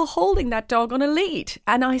still holding that dog on a lead.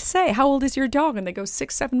 And I say, how old is your dog? And they go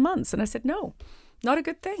 6-7 months. And I said, no, not a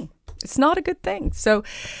good thing. It's not a good thing. So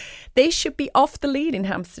they should be off the lead in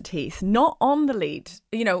Hampstead Heath, not on the lead,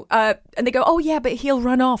 and they go, oh yeah, but he'll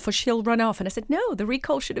run off or she'll run off. And I said, no, the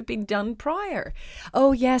recall should have been done prior.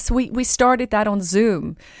 Oh yes, we started that on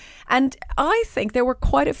Zoom. And I think there were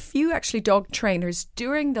quite a few actually dog trainers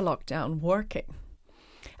during the lockdown working.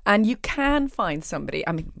 And you can find somebody,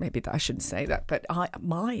 I mean, maybe I shouldn't say that, but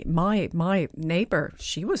my neighbour,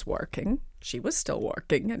 she was working. She was still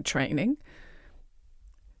working and training.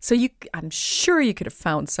 So I'm sure you could have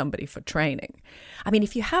found somebody for training. I mean,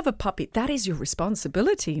 if you have a puppy, that is your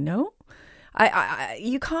responsibility, no?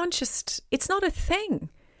 You can't just, it's not a thing.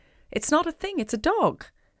 It's not a thing. It's a dog.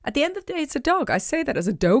 At the end of the day, it's a dog. I say that as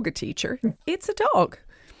a doga teacher. It's a dog.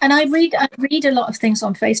 And I read a lot of things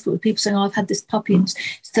on Facebook with people saying, "Oh, I've had this puppy and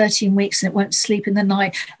it's 13 weeks and it won't sleep in the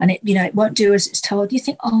night and it won't do as it's told." You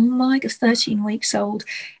think, "Oh my God, 13 weeks old,"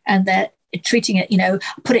 and they're treating it,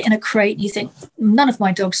 put it in a crate. You think, none of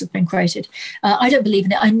my dogs have been crated. I don't believe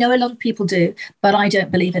in it. I know a lot of people do, but I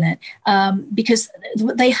don't believe in it because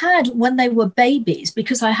they had, when they were babies,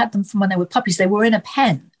 because I had them from when they were puppies, they were in a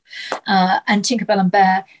pen, and Tinkerbell and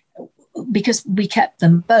Bear, because we kept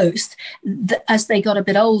them both, as they got a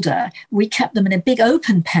bit older, we kept them in a big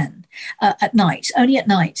open pen at night, only at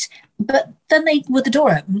night. But then with the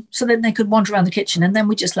door open, so then they could wander around the kitchen, and then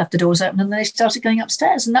we just left the doors open and they started going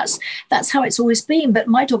upstairs. And that's how it's always been. But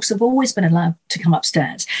my dogs have always been allowed to come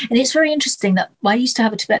upstairs. And it's very interesting that I used to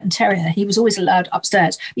have a Tibetan Terrier. He was always allowed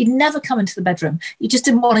upstairs. He'd never come into the bedroom. He just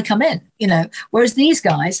didn't want to come in, Whereas these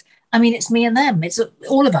guys, I mean, it's me and them. It's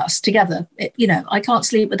all of us together. I can't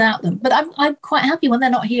sleep without them. But I'm quite happy when they're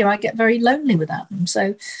not here. I get very lonely without them.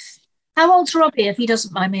 So how old's Robbie, if he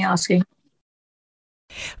doesn't mind me asking?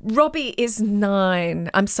 Robbie is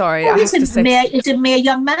 9. I'm sorry. Oh, I have to say. He's a mere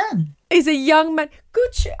young man. He's a young man.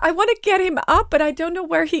 Good. I want to get him up, but I don't know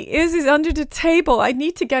where he is. He's under the table. I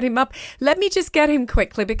need to get him up. Let me just get him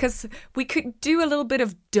quickly because we could do a little bit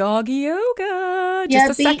of dog yoga.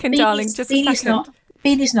 Just a second, darling. Just a second.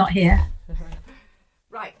 Beanie's not here.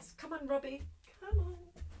 Right. Come on, Robbie. Come on.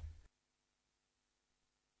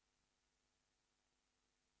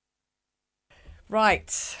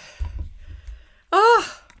 Right.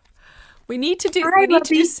 We need to do... Hi,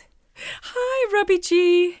 Robbie. Hi, Robbie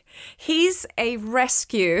G. He's a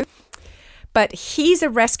rescue. But he's a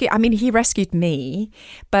rescue. I mean, he rescued me.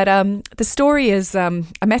 But the story is I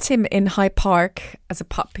met him in Hyde Park as a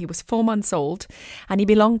pup. He was 4 months old and he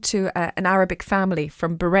belonged to an Arabic family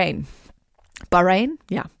from Bahrain. Bahrain?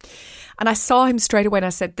 Yeah. And I saw him straight away and I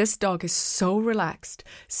said, this dog is so relaxed,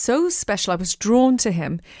 so special. I was drawn to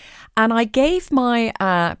him. And I gave my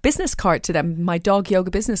business card to them, my dog yoga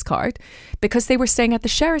business card, because they were staying at the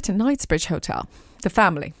Sheraton Knightsbridge Hotel, the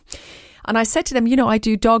family. And I said to them, I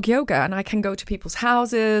do dog yoga and I can go to people's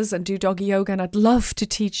houses and do doggy yoga and I'd love to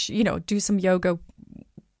teach, do some yoga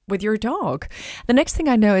with your dog. The next thing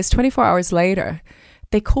I know is 24 hours later,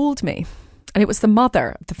 they called me and it was the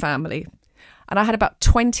mother of the family. And I had about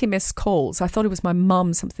 20 missed calls. I thought it was my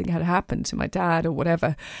mum, something had happened to my dad or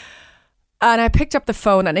whatever. And I picked up the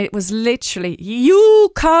phone and it was literally,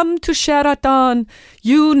 you come to Sheraton,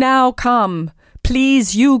 you now come,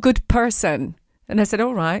 please, you good person. And I said,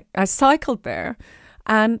 all right. I cycled there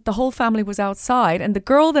and the whole family was outside. And the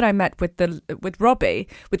girl that I met with Robbie,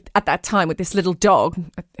 at that time, with this little dog,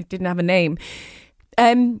 it didn't have a name,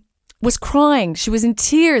 was crying. She was in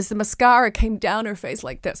tears. The mascara came down her face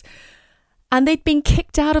like this. And they'd been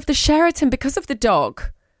kicked out of the Sheraton because of the dog.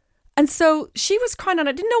 And so she was crying and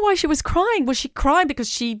I didn't know why she was crying. Was she crying because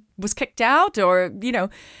she was kicked out or,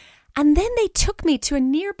 And then they took me to a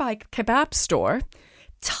nearby kebab store,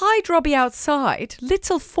 tied Robbie outside,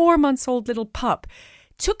 little 4 months old little pup,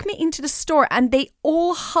 took me into the store and they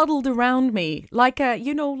all huddled around me like a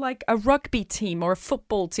rugby team or a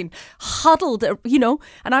football team, huddled,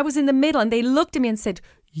 and I was in the middle and they looked at me and said,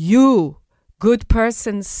 you, good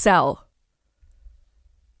person, sell.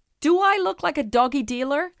 Do I look like a doggy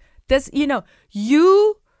dealer?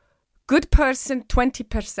 You, good person,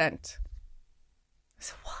 20%. I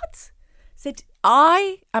said, what? I said,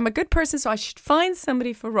 I am a good person, so I should find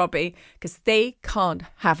somebody for Robbie because they can't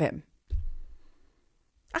have him.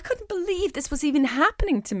 I couldn't believe this was even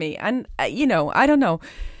happening to me. And, I don't know.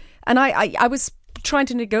 And I was trying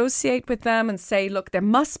to negotiate with them and say, look, there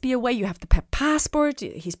must be a way. You have the pet passport.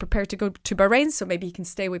 He's prepared to go to Bahrain, so maybe he can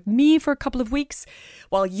stay with me for a couple of weeks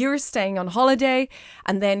while you're staying on holiday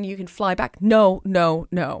and then you can fly back. No.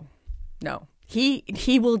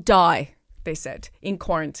 He will die, they said, in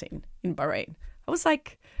quarantine in Bahrain. I was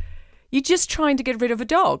like, you're just trying to get rid of a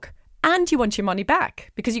dog and you want your money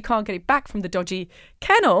back because you can't get it back from the dodgy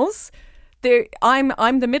kennels.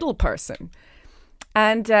 I'm the middle person.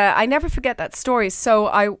 And I never forget that story. So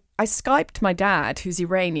I Skyped my dad, who's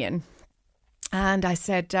Iranian, and I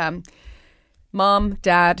said, Mom,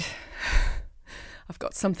 Dad, I've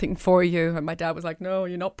got something for you. And my dad was like, no,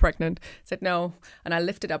 you're not pregnant. I said, no. And I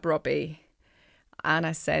lifted up Robbie and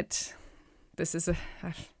I said, this is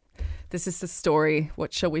the story.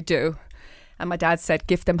 What shall we do? And my dad said,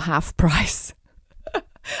 give them half price.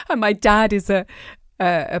 And my dad is a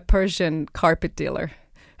Persian carpet dealer.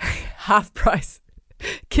 Half price.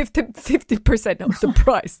 Give them 50% of the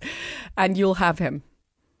price and you'll have him.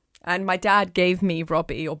 And my dad gave me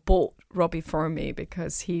Robbie, or bought Robbie for me,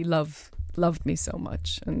 because he loved me so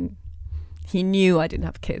much. And he knew I didn't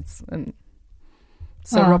have kids. And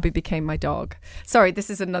So Robbie became my dog. Sorry, this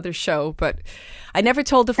is another show, but I never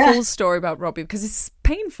told the full story about Robbie because it's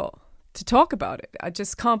painful to talk about it. I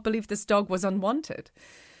just can't believe this dog was unwanted,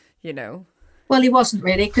 you know. Well, he wasn't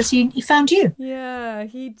really, because he found you. Yeah,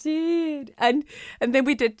 he did. And then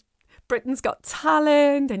we did Britain's Got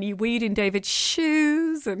Talent, and he weed in David's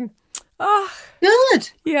shoes, and good.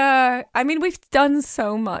 Yeah, I mean, we've done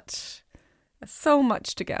so much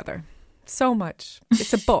together. So much.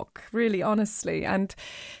 It's a book, really, honestly. And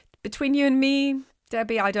between you and me,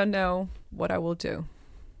 Debbie, I don't know what I will do.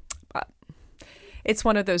 But it's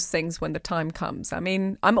one of those things when the time comes. I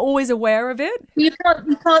mean, I'm always aware of it. You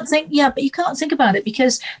can't think. Yeah, but you can't think about it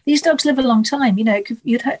because these dogs live a long time. You know,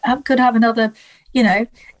 could have another,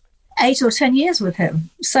 8 or 10 years with him.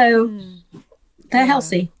 So they're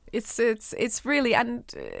healthy. It's really, and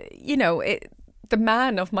the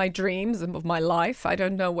man of my dreams and of my life. I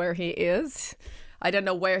don't know where he is. I don't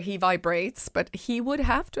know where he vibrates, but he would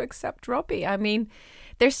have to accept Robbie. I mean,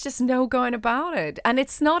 there's just no going about it. And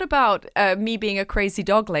it's not about me being a crazy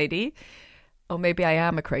dog lady. Or maybe I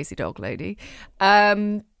am a crazy dog lady.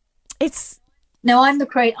 No, I'm the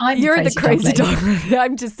crazy. You're the crazy dog lady.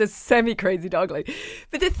 I'm just a semi-crazy dog lady.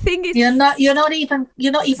 But the thing is, you're not even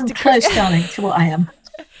close, darling, to what I am.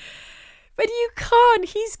 But you can't.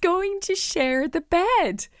 He's going to share the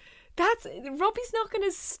bed. Robbie's not going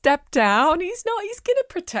to step down. He's going to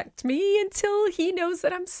protect me until he knows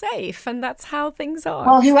that I'm safe. And that's how things are.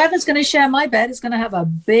 Well, whoever's going to share my bed is going to have a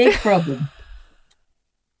big problem.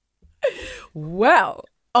 Well,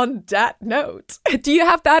 on that note, do you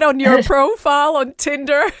have that on your profile on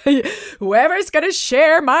Tinder? Whoever's going to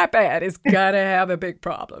share my bed is going to have a big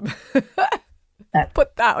problem.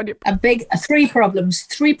 Put that on your... Three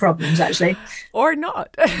problems actually. Or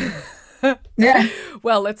not. Yeah.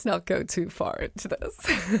 Well, let's not go too far into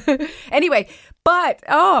this. Anyway, but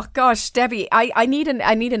oh gosh, Debbie, I need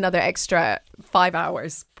another extra 5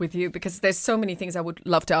 hours with you because there's so many things I would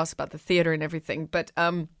love to ask about the theatre and everything. But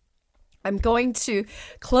I'm going to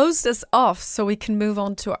close this off so we can move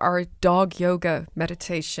on to our dog yoga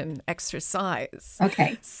meditation exercise.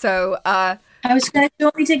 Okay. So do you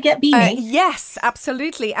want me to get Beanie? Yes,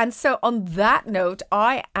 absolutely. And so on that note,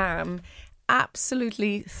 I am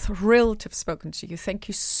absolutely thrilled to have spoken to you. Thank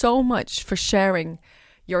you so much for sharing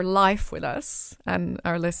your life with us and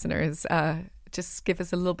our listeners. Just give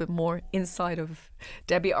us a little bit more insight of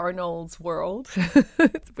Debbie Arnold's world,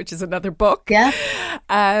 which is another book. Yeah.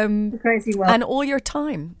 The crazy world. And all your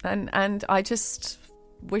time. And I just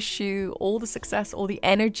wish you all the success, all the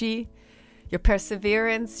energy, your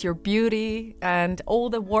perseverance, your beauty, and all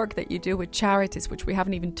the work that you do with charities, which we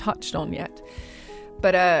haven't even touched on yet.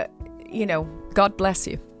 But, God bless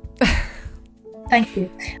you. Thank you.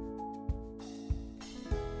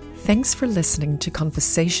 Thanks for listening to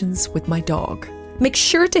Conversations with My Dog. Make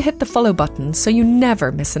sure to hit the follow button so you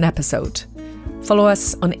never miss an episode. Follow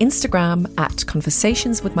us on Instagram at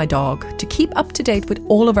Conversations with My Dog to keep up to date with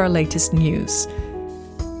all of our latest news.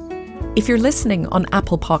 If you're listening on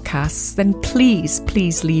Apple Podcasts, then please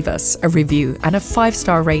leave us a review and a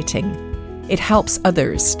 5-star rating. It helps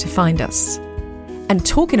others to find us. And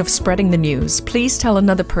talking of spreading the news, please tell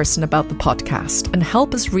another person about the podcast and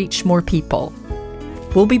help us reach more people.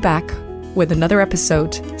 We'll be back with another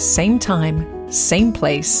episode, same time, same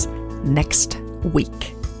place, next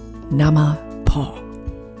week. Nama Pa.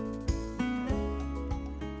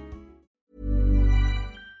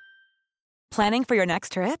 Planning for your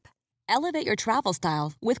next trip? Elevate your travel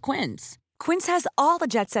style with Quince. Quince has all the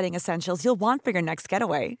jet-setting essentials you'll want for your next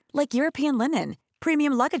getaway, like European linen,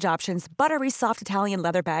 premium luggage options, buttery soft Italian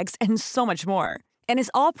leather bags, and so much more. And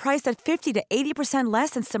is all priced at 50 to 80% less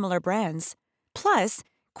than similar brands. Plus,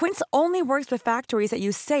 Quince only works with factories that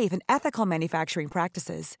use safe and ethical manufacturing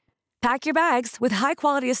practices. Pack your bags with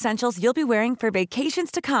high-quality essentials you'll be wearing for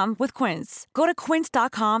vacations to come with Quince. Go to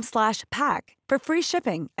quince.com/pack for free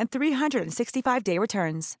shipping and 365-day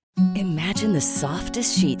returns. Imagine the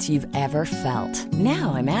softest sheets you've ever felt.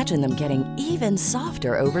 Now imagine them getting even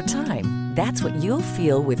softer over time. That's what you'll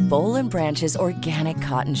feel with Boll & Branch's organic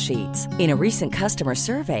cotton sheets. In a recent customer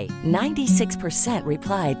survey, 96%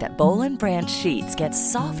 replied that Boll & Branch sheets get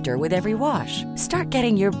softer with every wash. Start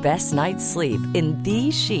getting your best night's sleep in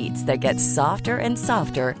these sheets that get softer and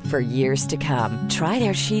softer for years to come. Try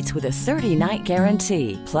their sheets with a 30-night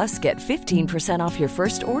guarantee. Plus, get 15% off your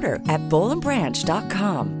first order at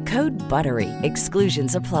bollandbranch.com. Code BUTTERY.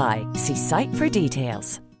 Exclusions apply. See site for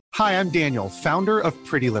details. Hi, I'm Daniel, founder of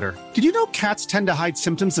Pretty Litter. Did you know cats tend to hide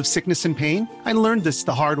symptoms of sickness and pain? I learned this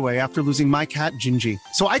the hard way after losing my cat, Gingy.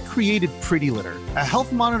 So I created Pretty Litter, a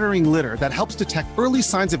health monitoring litter that helps detect early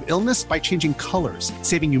signs of illness by changing colors,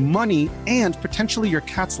 saving you money and potentially your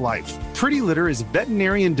cat's life. Pretty Litter is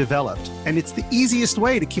veterinarian developed, and it's the easiest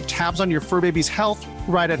way to keep tabs on your fur baby's health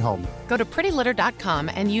right at home. Go to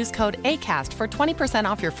prettylitter.com and use code ACAST for 20%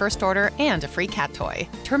 off your first order and a free cat toy.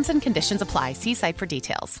 Terms and conditions apply. See site for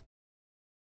details.